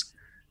tools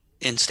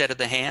instead of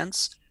the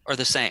hands are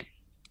the same.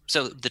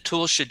 So the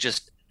tools should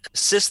just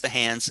assist the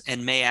hands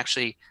and may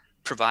actually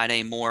provide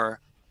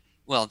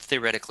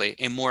theoretically,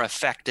 a more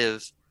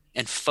effective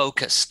and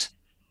focused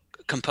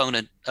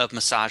component of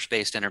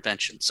massage-based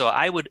intervention. So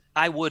I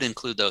would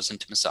include those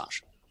into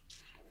massage.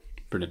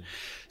 Brilliant.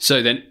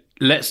 So then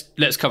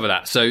let's cover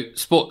that. So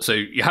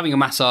you're having a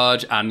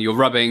massage and you're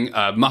rubbing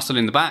a muscle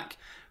in the back.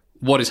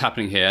 What is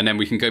happening here? And then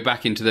we can go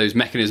back into those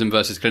mechanism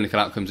versus clinical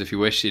outcomes, if you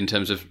wish, in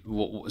terms of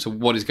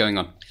what is going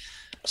on.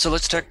 So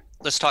let's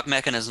talk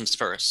mechanisms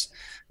first.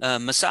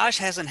 Massage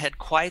hasn't had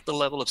quite the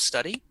level of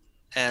study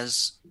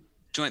as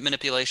joint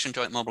manipulation,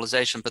 joint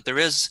mobilization, but there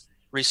is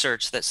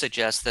research that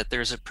suggests that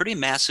there's a pretty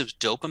massive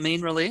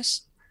dopamine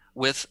release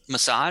with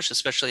massage,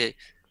 especially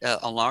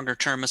a longer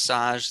term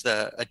massage,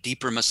 a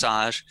deeper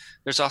massage.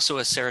 There's also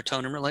a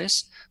serotonin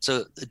release.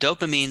 So the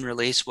dopamine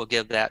release will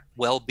give that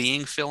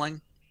well-being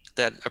feeling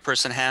that a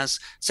person has,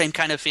 same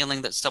kind of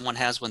feeling that someone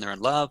has when they're in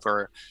love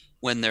or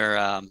when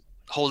they're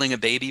holding a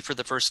baby for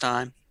the first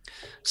time.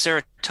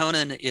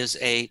 Serotonin is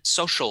a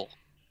social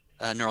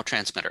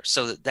neurotransmitter,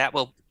 so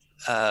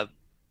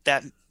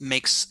that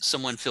makes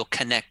someone feel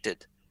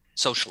connected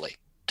socially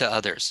to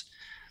others.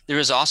 There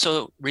is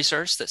also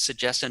research that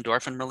suggests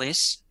endorphin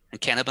release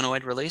and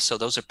cannabinoid release. So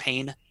those are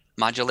pain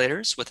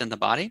modulators within the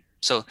body.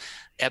 So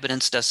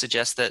evidence does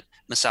suggest that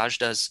massage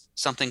does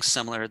something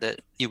similar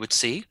that you would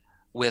see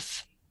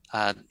with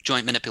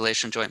joint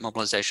manipulation, joint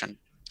mobilization.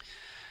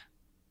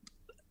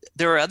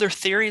 There are other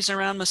theories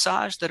around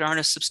massage that aren't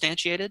as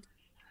substantiated.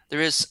 There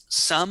is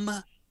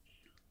some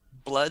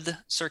blood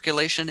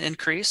circulation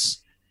increase,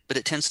 but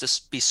it tends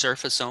to be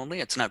surface only.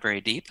 It's not very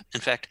deep.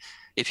 In fact,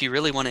 if you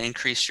really want to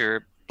increase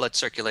your blood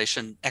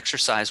circulation,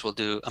 exercise will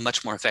do a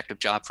much more effective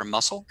job for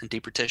muscle and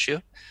deeper tissue.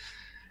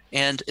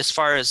 And as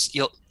far as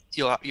you'll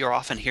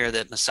often hear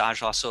that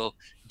massage also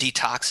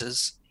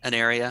detoxes an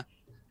area,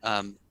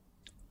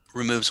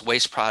 removes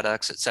waste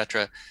products,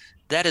 etc.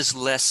 That is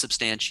less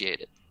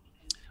substantiated,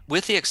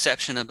 with the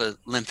exception of a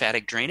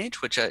lymphatic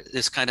drainage, which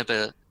is kind of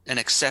an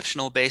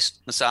exceptional based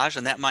massage,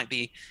 and that might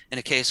be in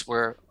a case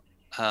where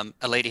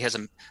a lady has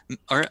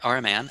or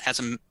a man has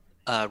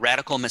a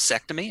radical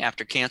mastectomy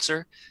after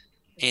cancer,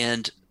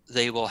 and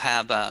they will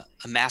have a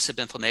massive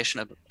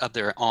inflammation of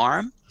their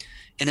arm.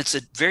 And it's a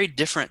very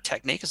different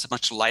technique. It's a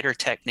much lighter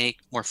technique,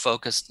 more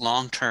focused,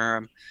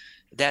 long-term.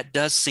 That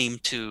does seem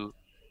to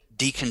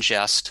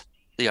decongest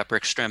the upper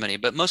extremity,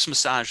 but most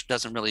massage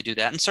doesn't really do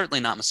that, and certainly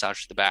not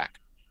massage to the back.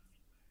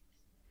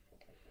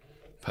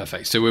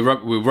 Perfect. So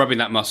we're rubbing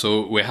that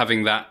muscle. We're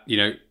having that,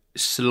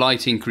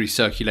 slight increased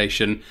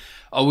circulation.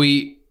 Are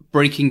we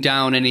breaking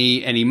down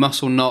any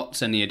muscle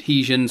knots, any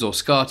adhesions or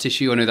scar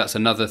tissue? I know that's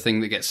another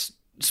thing that gets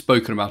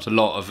spoken about a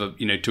lot of,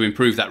 to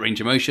improve that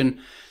range of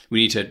motion.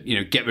 We need to,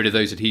 get rid of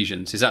those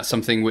adhesions. Is that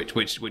something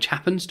which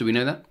happens? Do we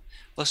know that?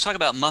 Let's talk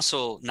about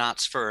muscle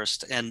knots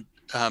first. And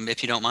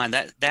if you don't mind,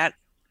 that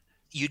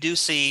you do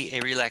see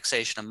a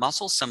relaxation of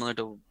muscle similar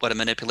to what a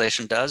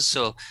manipulation does.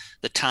 So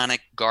the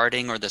tonic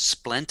guarding or the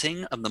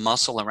splinting of the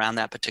muscle around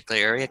that particular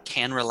area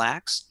can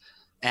relax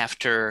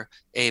after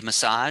a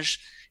massage.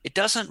 It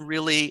doesn't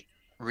really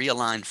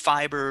realign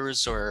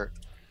fibers or,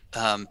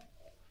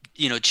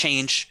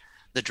 change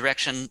the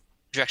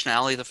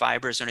directionality of the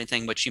fibers or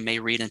anything, which you may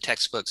read in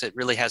textbooks. It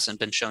really hasn't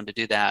been shown to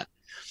do that.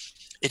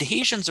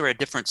 Adhesions are a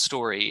different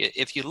story.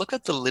 If you look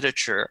at the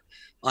literature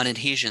on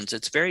adhesions,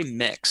 it's very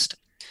mixed.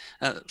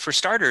 For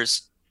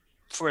starters,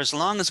 for as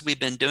long as we've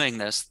been doing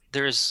this,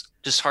 there's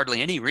just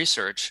hardly any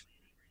research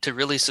to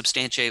really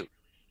substantiate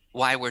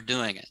why we're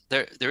doing it.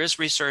 There is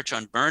research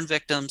on burn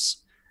victims.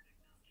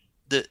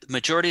 The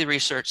majority of the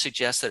research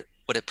suggests that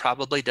what it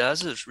probably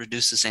does is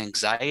reduces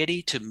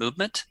anxiety to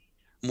movement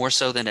more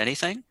so than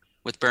anything.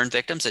 With burn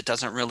victims, it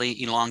doesn't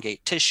really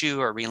elongate tissue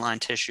or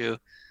realign tissue.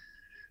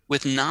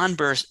 With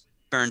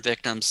non-burn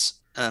victims,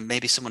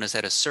 maybe someone has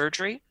had a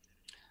surgery.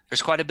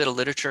 There's quite a bit of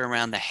literature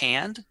around the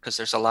hand because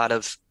there's a lot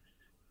of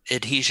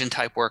adhesion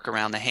type work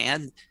around the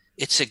hand.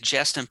 It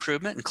suggests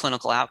improvement in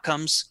clinical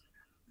outcomes,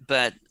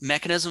 but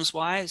mechanisms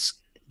wise,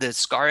 the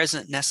scar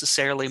isn't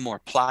necessarily more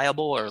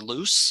pliable or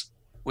loose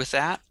with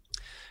that.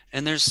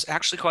 And there's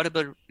actually quite a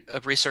bit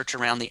of research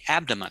around the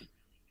abdomen.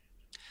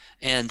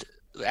 And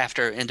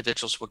after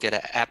individuals will get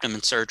an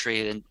abdomen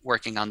surgery and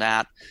working on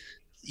that,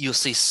 you'll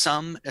see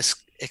some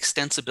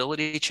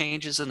extensibility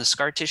changes in the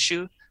scar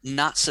tissue,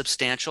 not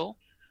substantial,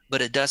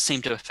 but it does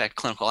seem to affect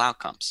clinical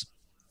outcomes.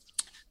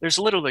 There's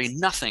literally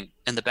nothing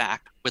in the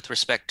back with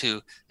respect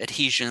to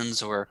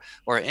adhesions or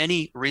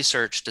any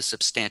research to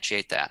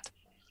substantiate that.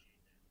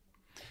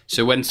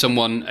 So when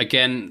someone,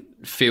 again,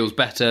 feels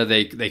better,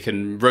 they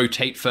can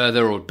rotate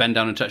further or bend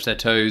down and touch their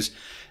toes.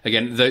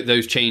 Again,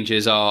 those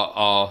changes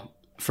are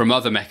from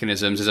other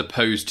mechanisms as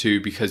opposed to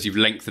because you've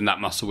lengthened that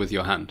muscle with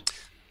your hand.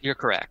 You're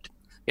correct.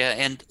 Yeah,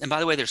 and by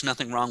the way, there's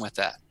nothing wrong with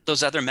that.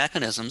 Those other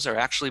mechanisms are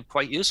actually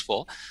quite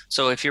useful.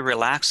 So if you're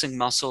relaxing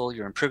muscle,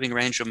 you're improving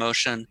range of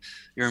motion,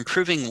 you're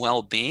improving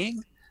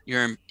well-being,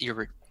 you're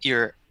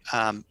triggering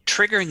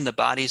the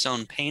body's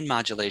own pain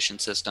modulation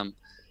system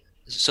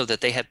so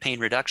that they have pain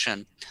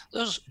reduction.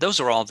 Those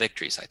are all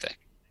victories, I think.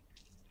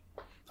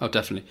 Oh,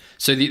 definitely.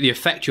 So the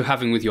effect you're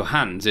having with your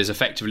hands is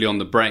effectively on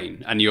the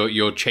brain, and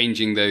you're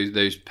changing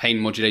those pain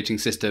modulating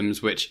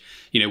systems, which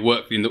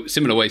work in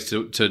similar ways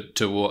to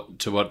what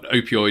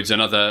opioids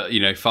and other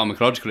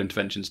pharmacological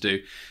interventions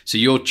do. So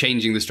you're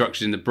changing the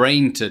structures in the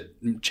brain to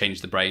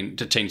change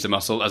the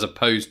muscle, as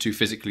opposed to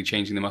physically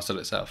changing the muscle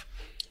itself.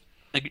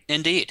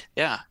 Indeed,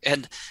 yeah,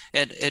 and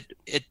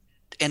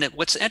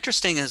what's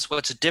interesting is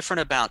what's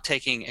different about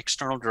taking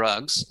external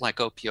drugs like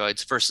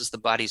opioids versus the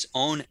body's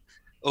own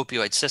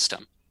opioid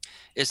system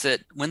is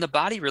that when the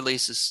body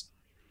releases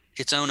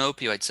its own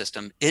opioid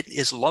system, it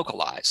is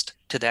localized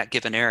to that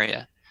given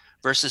area,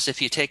 versus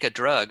if you take a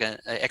drug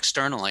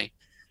externally,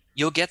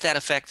 you'll get that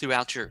effect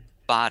throughout your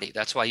body.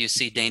 That's why you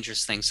see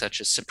dangerous things such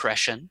as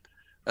suppression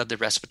of the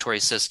respiratory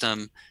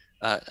system.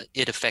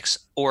 It affects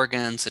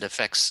organs. It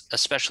affects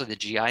especially the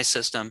GI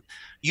system.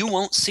 You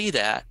won't see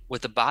that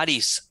with the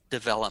body's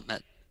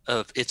development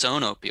of its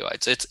own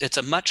opioids. It's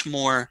a much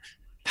more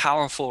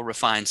powerful,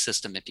 refined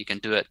system if you can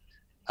do it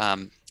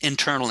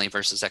internally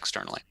versus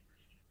externally.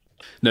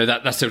 No,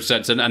 that's sort of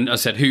sense. And I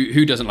said,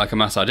 who doesn't like a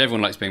massage?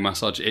 Everyone likes being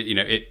massaged.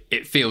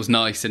 It feels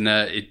nice, and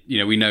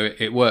we know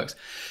it works.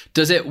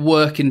 Does it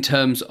work in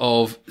terms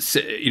of,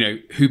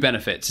 who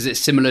benefits? Is it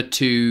similar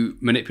to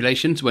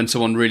manipulations when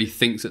someone really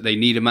thinks that they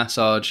need a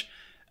massage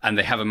and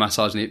they have a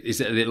massage? And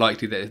is it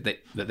likely that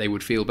they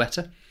would feel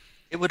better?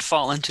 It would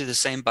fall into the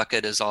same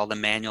bucket as all the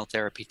manual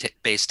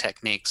therapy-based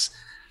techniques,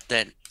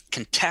 that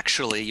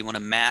contextually you want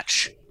to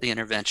match the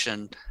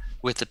intervention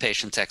with the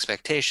patient's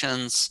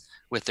expectations,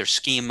 with their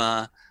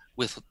schema,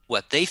 with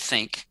what they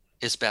think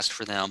is best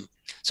for them.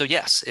 So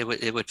yes,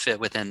 it would fit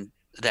within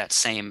that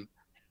same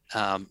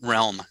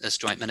realm as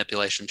joint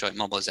manipulation, joint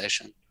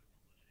mobilization.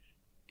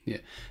 Yeah.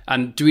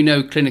 And do we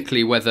know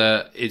clinically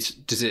whether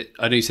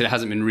I know you said it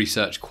hasn't been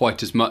researched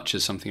quite as much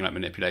as something like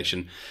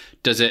manipulation.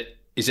 Does it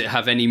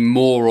have any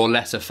more or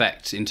less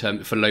effect in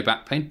terms for low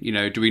back pain?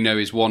 Do we know,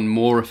 is one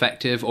more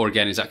effective, or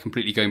again, is that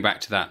completely going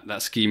back to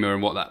that schema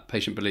and what that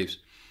patient believes?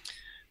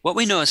 What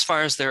we know as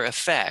far as their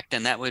effect,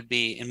 and that would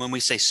be, and when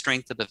we say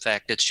strength of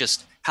effect, it's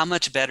just how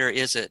much better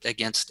is it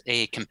against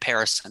a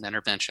comparison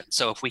intervention.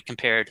 So if we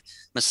compared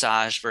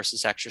massage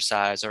versus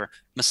exercise or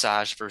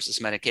massage versus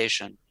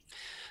medication,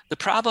 the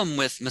problem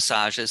with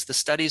massage is the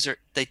studies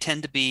they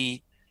tend to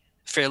be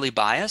fairly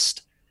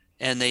biased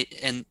and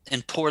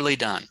poorly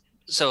done.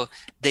 So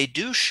they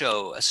do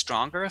show a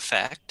stronger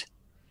effect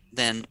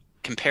than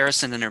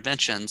comparison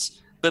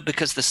interventions, but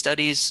because the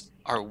studies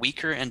are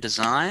weaker in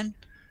design,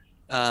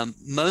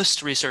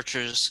 most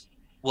researchers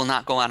will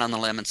not go out on the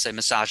limb and say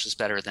massage is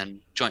better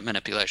than joint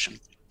manipulation.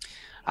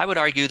 I would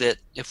argue that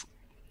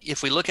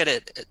if we look at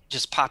it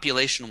just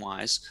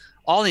population-wise,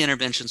 all the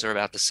interventions are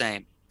about the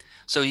same.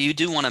 So you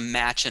do want to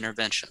match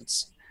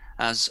interventions.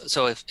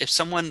 So if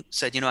someone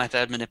said, I've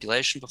had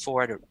manipulation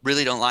before, I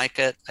really don't like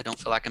it, I don't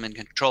feel like I'm in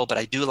control, but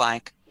I do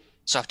like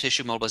soft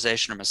tissue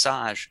mobilization or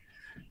massage,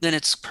 then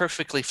it's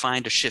perfectly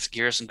fine to shift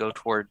gears and go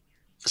toward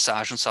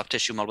massage and soft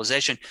tissue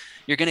mobilization.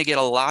 You're going to get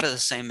a lot of the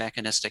same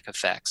mechanistic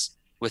effects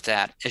with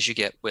that as you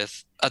get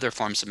with other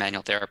forms of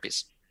manual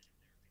therapies.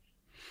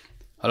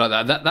 I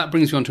like that. That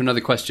brings me on to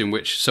another question,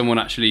 which someone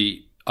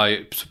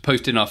I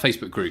posted in our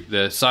Facebook group,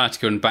 the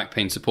Sciatica and Back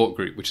Pain Support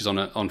Group, which is on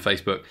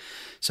Facebook.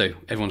 So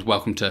everyone's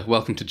welcome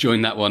to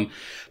join that one.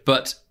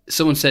 But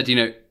someone said,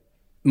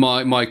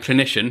 my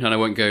clinician, and I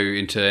won't go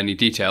into any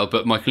detail,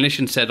 but my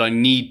clinician said I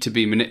need to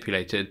be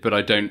manipulated, but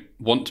I don't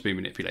want to be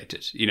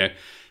manipulated.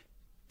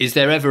 Is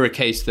there ever a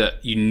case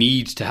that you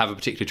need to have a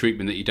particular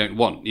treatment that you don't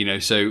want?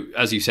 So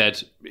as you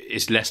said,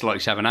 it's less likely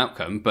to have an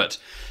outcome. But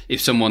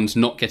if someone's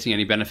not getting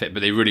any benefit,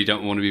 but they really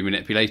don't want to be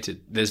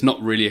manipulated, there's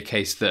not really a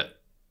case that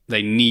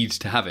they need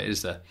to have it,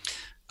 is there?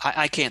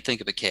 I can't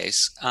think of a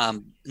case,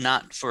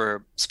 not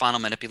for spinal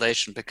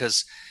manipulation,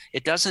 because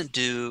it doesn't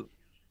do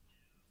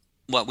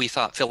what we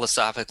thought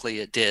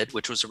philosophically it did,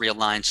 which was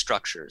realign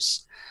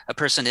structures. A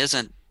person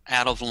isn't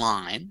out of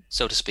line,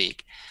 so to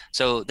speak,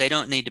 so they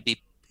don't need to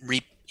be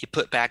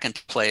put back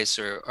into place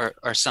or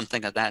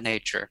something of that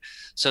nature.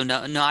 So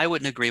no, I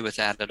wouldn't agree with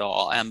that at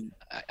all.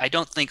 I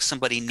don't think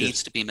somebody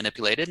needs to be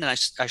manipulated, and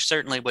I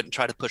certainly wouldn't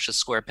try to push a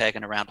square peg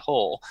in a round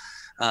hole.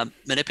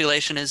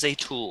 Manipulation is a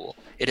tool.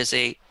 It is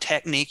a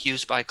technique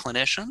used by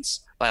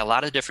clinicians, by a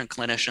lot of different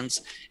clinicians,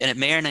 and it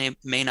may or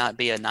may not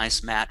be a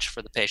nice match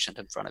for the patient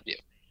in front of you.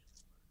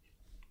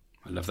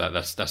 I love that.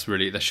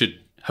 That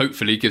should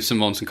hopefully give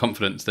someone some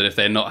confidence that if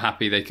they're not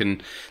happy, they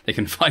can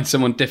find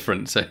someone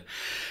different. So,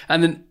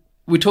 and then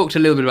we talked a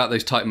little bit about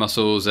those tight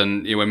muscles,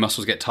 and when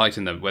muscles get tight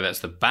in them, whether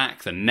it's the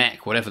back, the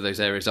neck, whatever those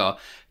areas are.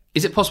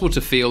 Is it possible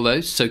to feel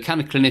those? So can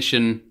a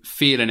clinician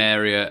feel an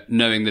area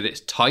knowing that it's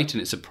tight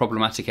and it's a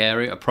problematic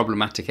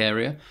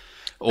area?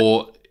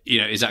 Or,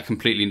 is that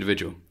completely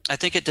individual? I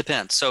think it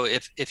depends. So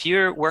if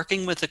you're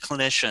working with a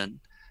clinician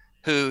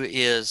who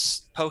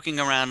is poking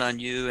around on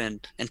you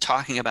and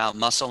talking about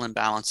muscle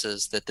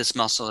imbalances, that this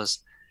muscle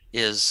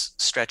is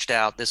stretched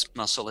out, this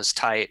muscle is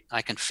tight,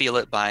 I can feel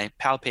it by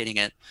palpating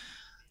it,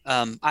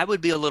 I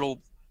would be a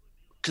little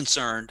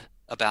concerned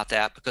about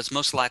that, because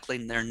most likely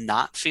they're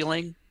not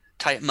feeling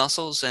tight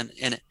muscles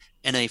in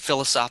a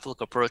philosophical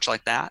approach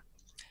like that.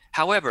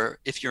 However,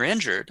 if you're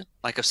injured,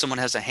 like if someone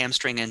has a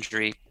hamstring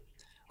injury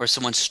or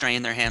someone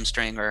strained their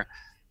hamstring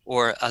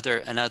or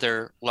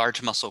another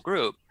large muscle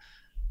group,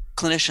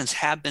 clinicians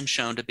have been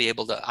shown to be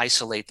able to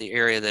isolate the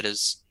area that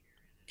is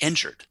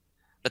injured,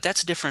 but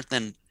that's different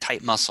than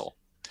tight muscle.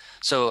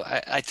 So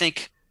I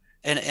think,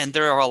 and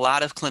there are a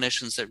lot of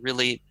clinicians that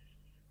really,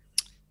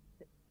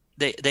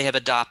 they have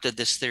adopted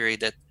this theory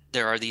that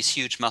there are these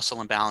huge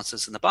muscle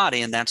imbalances in the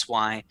body, and that's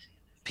why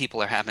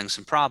people are having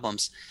some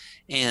problems.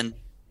 And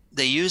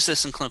they use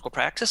this in clinical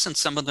practice, and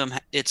some of them,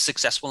 it's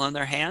successful in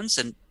their hands.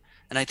 And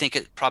I think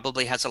it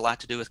probably has a lot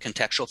to do with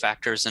contextual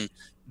factors and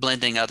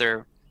blending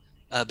other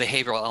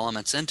behavioral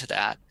elements into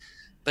that.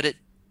 But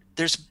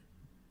there's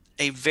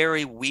a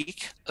very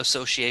weak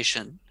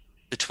association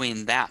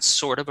between that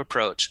sort of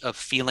approach of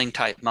feeling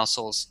tight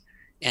muscles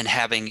and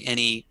having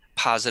any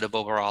positive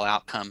overall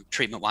outcome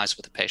treatment-wise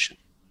with the patient.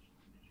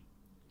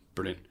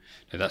 Brilliant.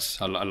 No,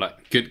 I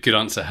like good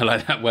answer. I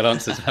like that. Well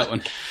answered to that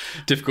one.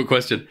 Difficult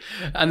question.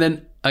 And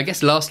then I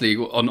guess lastly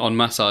on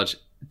massage,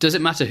 Does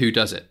it matter who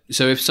does it?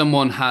 So if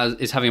someone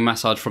is having a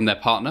massage from their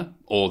partner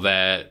or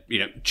their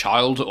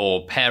child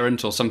or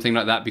parent or something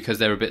like that because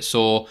they're a bit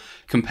sore,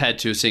 compared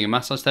to seeing a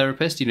massage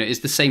therapist,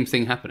 is the same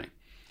thing happening?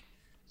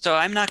 So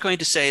I'm not going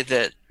to say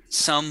that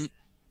some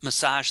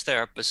massage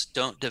therapists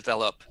don't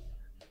develop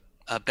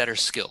better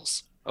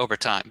skills over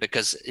time,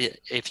 because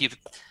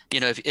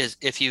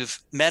if you've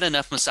met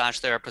enough massage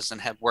therapists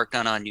and have work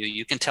done on you,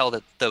 you can tell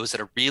that those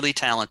that are really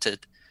talented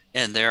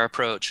in their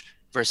approach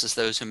versus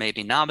those who may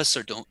be novice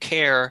or don't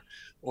care,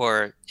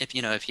 or if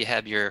you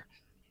have your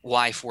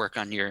wife work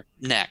on your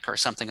neck or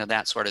something of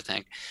that sort of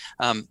thing.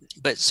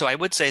 But so I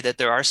would say that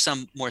there are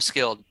some more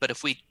skilled, but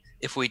if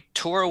we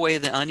tore away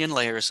the onion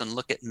layers and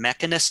look at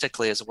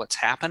mechanistically as what's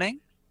happening,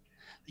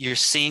 you're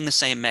seeing the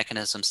same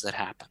mechanisms that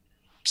happen.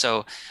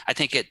 So I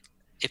think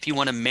if you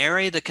want to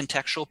marry the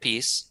contextual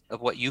piece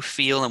of what you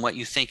feel and what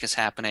you think is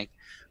happening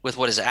with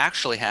what is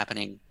actually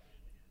happening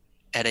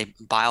at a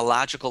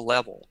biological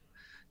level,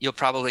 you'll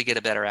probably get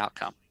a better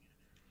outcome.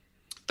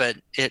 But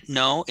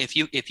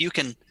if you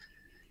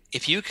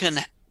can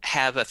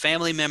have a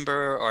family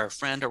member or a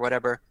friend or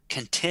whatever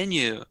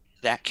continue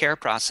that care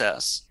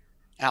process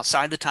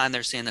outside the time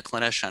they're seeing the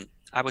clinician,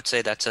 I would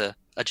say that's a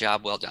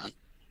job well done.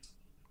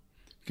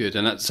 Good.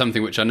 And that's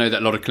something which I know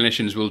that a lot of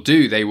clinicians will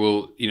do. They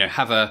will,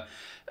 have a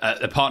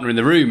partner in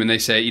the room and they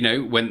say,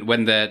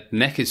 when their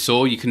neck is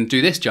sore, you can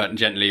do this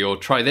gently, or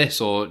try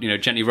this, or,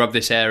 gently rub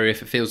this area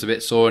if it feels a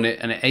bit sore, and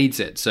it aids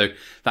it. So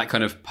that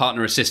kind of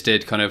partner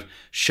assisted kind of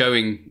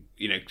showing,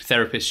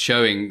 therapists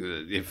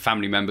showing the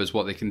family members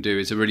what they can do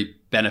is a really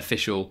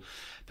beneficial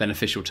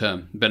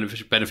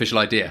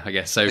idea, I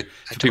guess. So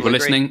for people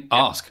listening,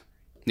 ask.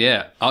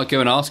 Yeah. I'll go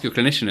and ask your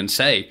clinician and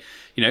say,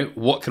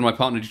 what can my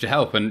partner do to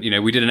help? And,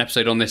 we did an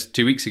episode on this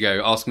 2 weeks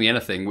ago, Ask Me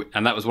Anything.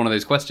 And that was one of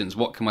those questions.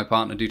 What can my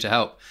partner do to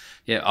help?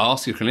 Yeah,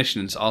 ask your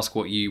clinicians, ask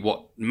what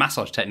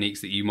massage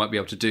techniques that you might be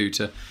able to do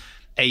to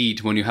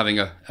aid when you're having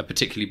a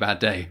particularly bad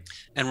day.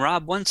 And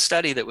Rob, one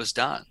study that was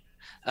done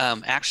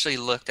actually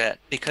looked at,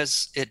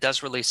 because it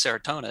does release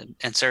serotonin,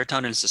 and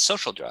serotonin is a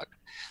social drug.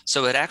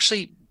 So it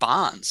actually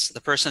bonds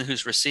the person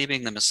who's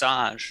receiving the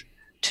massage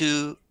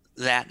to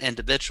that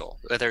individual,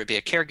 whether it be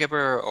a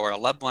caregiver or a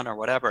loved one or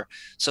whatever.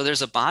 So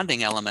there's a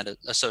bonding element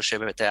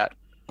associated with that,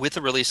 with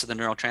the release of the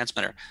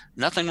neurotransmitter.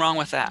 Nothing wrong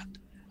with that.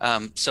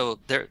 So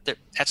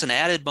that's an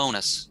added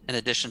bonus in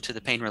addition to the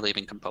pain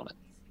relieving component.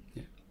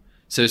 Yeah.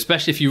 So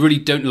especially if you really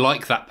don't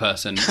like that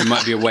person, it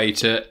might be a way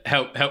to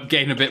help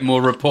gain a bit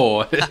more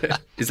rapport.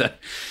 Is that?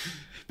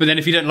 But then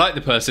if you don't like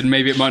the person,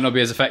 maybe it might not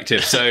be as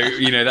effective. So,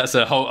 that's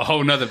a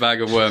whole nother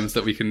bag of worms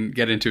that we can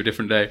get into a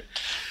different day.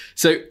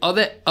 So are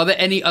there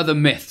any other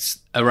myths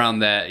around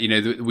there,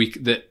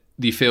 that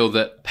you feel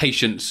that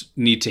patients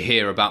need to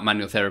hear about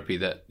manual therapy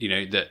that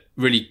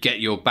really get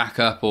your back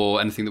up,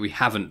 or anything that we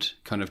haven't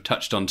kind of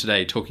touched on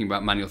today, talking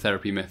about manual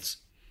therapy myths?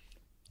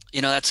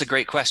 That's a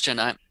great question.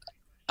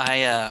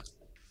 The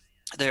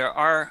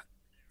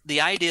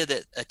idea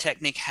that a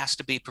technique has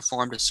to be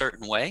performed a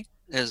certain way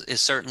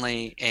is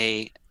certainly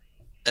a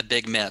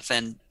big myth.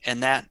 And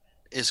that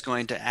is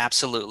going to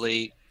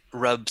absolutely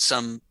rub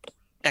some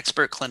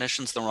expert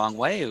clinicians the wrong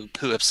way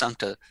who have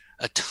sunk a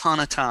ton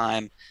of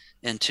time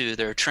into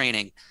their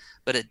training,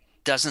 but it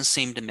doesn't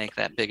seem to make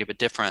that big of a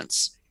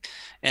difference.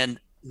 And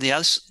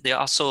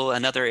also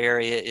another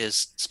area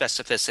is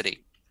specificity.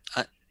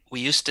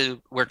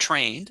 We're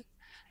trained,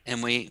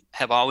 and we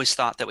have always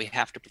thought that we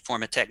have to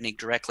perform a technique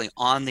directly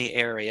on the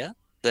area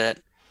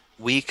that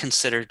we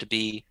consider to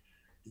be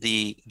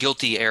the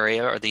guilty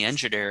area or the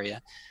injured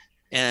area.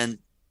 And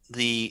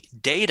the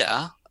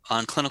data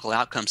on clinical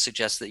outcomes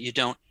suggests that you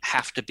don't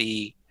have to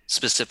be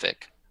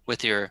specific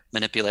with your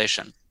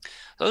manipulation.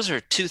 Those are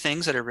two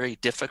things that are very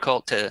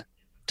difficult to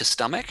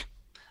stomach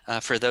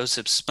for those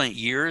who've spent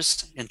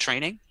years in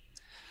training.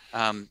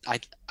 I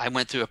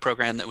went through a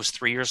program that was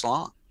 3 years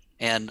long,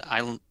 and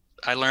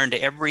I learned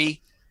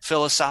every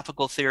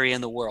philosophical theory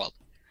in the world.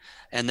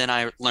 And then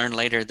I learned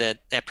later that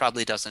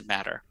probably doesn't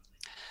matter.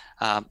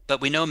 But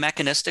we know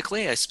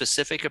mechanistically a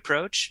specific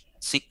approach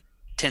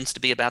tends to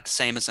be about the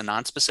same as a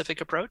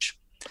non-specific approach.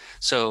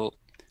 So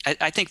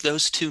I think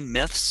those two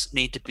myths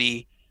need to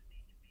be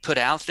put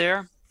out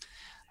there.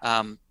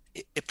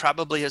 It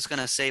probably is going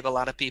to save a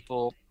lot of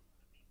people,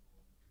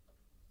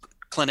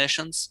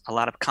 clinicians, a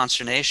lot of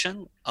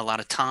consternation, a lot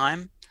of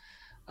time.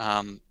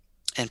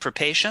 And for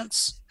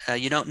patients,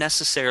 you don't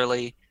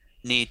necessarily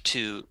need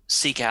to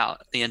seek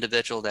out the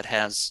individual that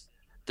has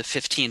the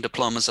 15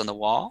 diplomas on the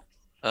wall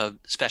of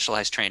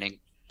specialized training.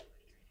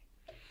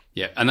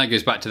 Yeah, and that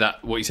goes back to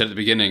that what you said at the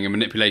beginning. A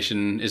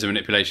manipulation is a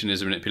manipulation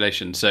is a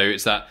manipulation. So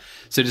it's that.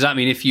 So does that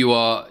mean if you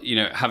are,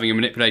 having a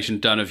manipulation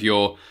done of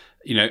your,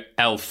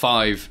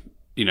 L5,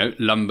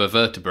 lumbar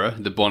vertebra,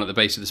 the one at the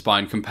base of the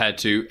spine, compared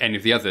to any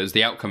of the others,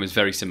 the outcome is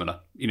very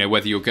similar.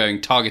 Whether you're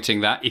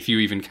targeting that, if you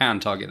even can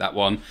target that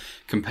one,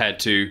 compared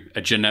to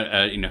a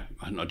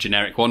not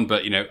generic one,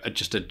 but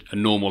just a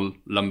normal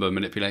lumbar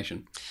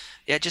manipulation.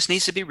 Yeah, it just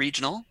needs to be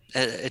regional.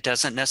 It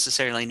doesn't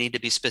necessarily need to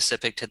be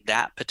specific to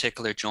that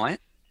particular joint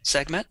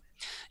segment.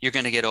 You're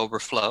going to get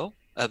overflow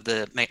of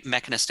the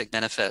mechanistic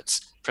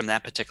benefits from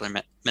that particular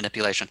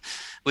manipulation.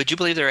 Would you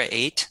believe there are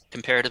 8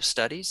 comparative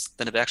studies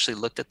that have actually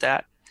looked at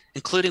that,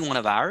 including one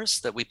of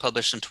ours that we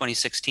published in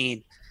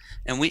 2016?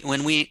 And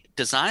when we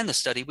designed the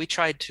study, we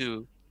tried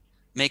to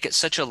make it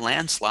such a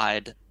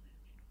landslide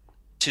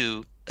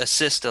to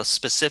assist a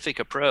specific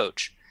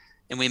approach.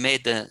 And we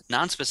made the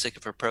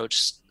non-specific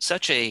approach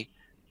such a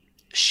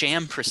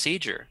sham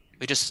procedure.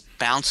 We just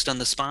bounced on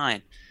the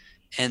spine,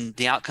 and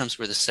the outcomes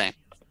were the same.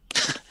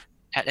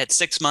 At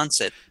 6 months,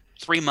 at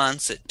 3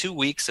 months, at 2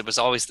 weeks, it was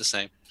always the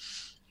same.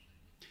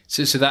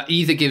 So that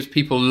either gives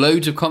people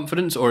loads of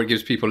confidence or it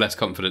gives people less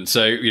confidence.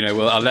 So,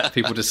 well, I'll let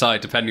people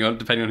decide depending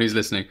on who's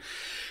listening.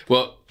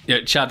 Well,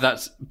 Chad,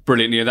 that's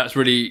brilliant. That's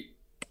really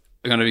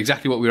kind of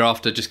exactly what we're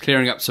after, just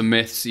clearing up some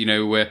myths.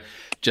 We're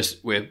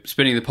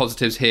spinning the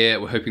positives here.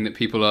 We're hoping that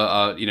people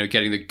are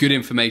getting the good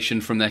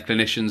information from their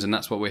clinicians, and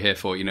that's what we're here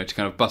for, to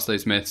kind of bust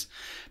those myths,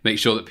 make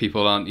sure that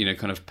people aren't,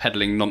 kind of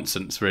peddling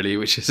nonsense, really,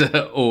 which is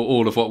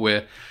all of what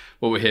we're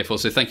here for.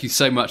 So thank you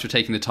so much for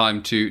taking the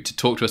time to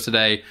talk to us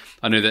today.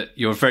 I know that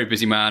you're a very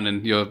busy man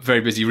and you're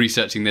very busy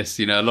researching this,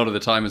 a lot of the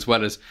time as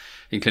well as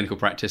in clinical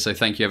practice. So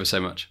thank you ever so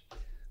much.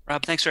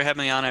 Rob, thanks for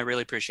having me on. I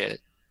really appreciate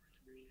it.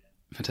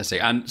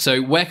 Fantastic. And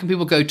so where can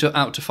people go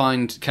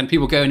can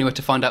people go anywhere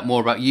to find out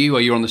more about you?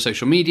 Are you on the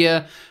social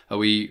media? Are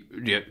we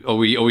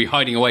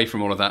hiding away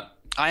from all of that?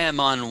 I am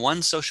on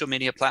one social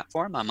media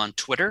platform. I'm on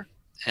Twitter,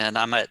 and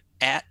I'm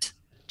at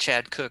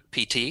Chad Cook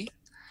PT.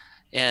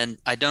 And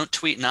I don't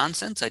tweet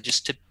nonsense. I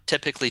just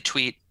typically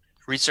tweet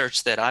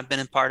research that I've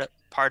been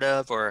part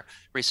of or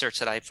research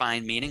that I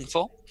find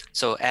meaningful.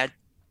 So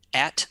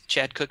at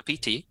Chad Cook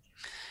PT.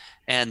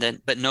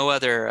 But no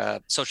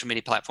other social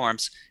media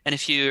platforms. And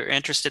if you're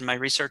interested in my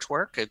research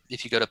work,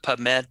 if you go to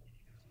PubMed,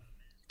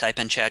 type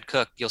in Chad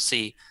Cook, you'll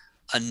see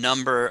a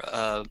number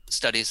of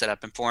studies that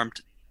I've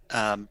performed.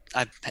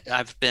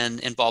 I've been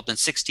involved in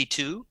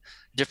 62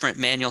 different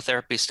manual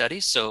therapy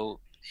studies. So,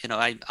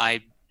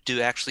 I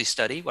do actually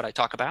study what I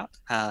talk about.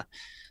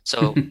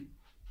 So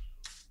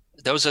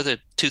those are the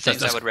 2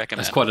 things I would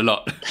recommend. That's quite a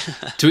lot.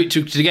 to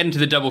get into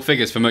the double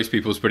figures for most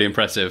people is pretty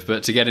impressive,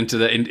 but to get into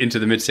the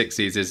mid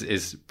 60s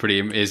is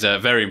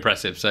very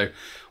impressive. So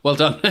well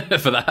done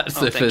for that.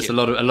 Oh, There's a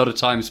lot of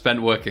time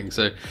spent working.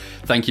 So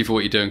thank you for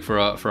what you're doing for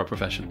our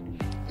profession.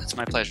 It's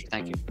my pleasure.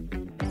 Thank you.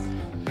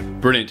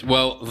 Brilliant.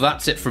 Well,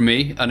 that's it from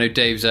me. I know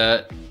Dave's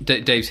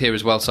here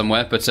as well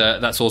somewhere, but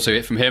that's also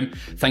it from him.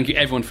 Thank you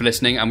everyone for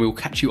listening, and we will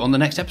catch you on the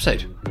next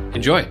episode.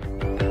 Enjoy.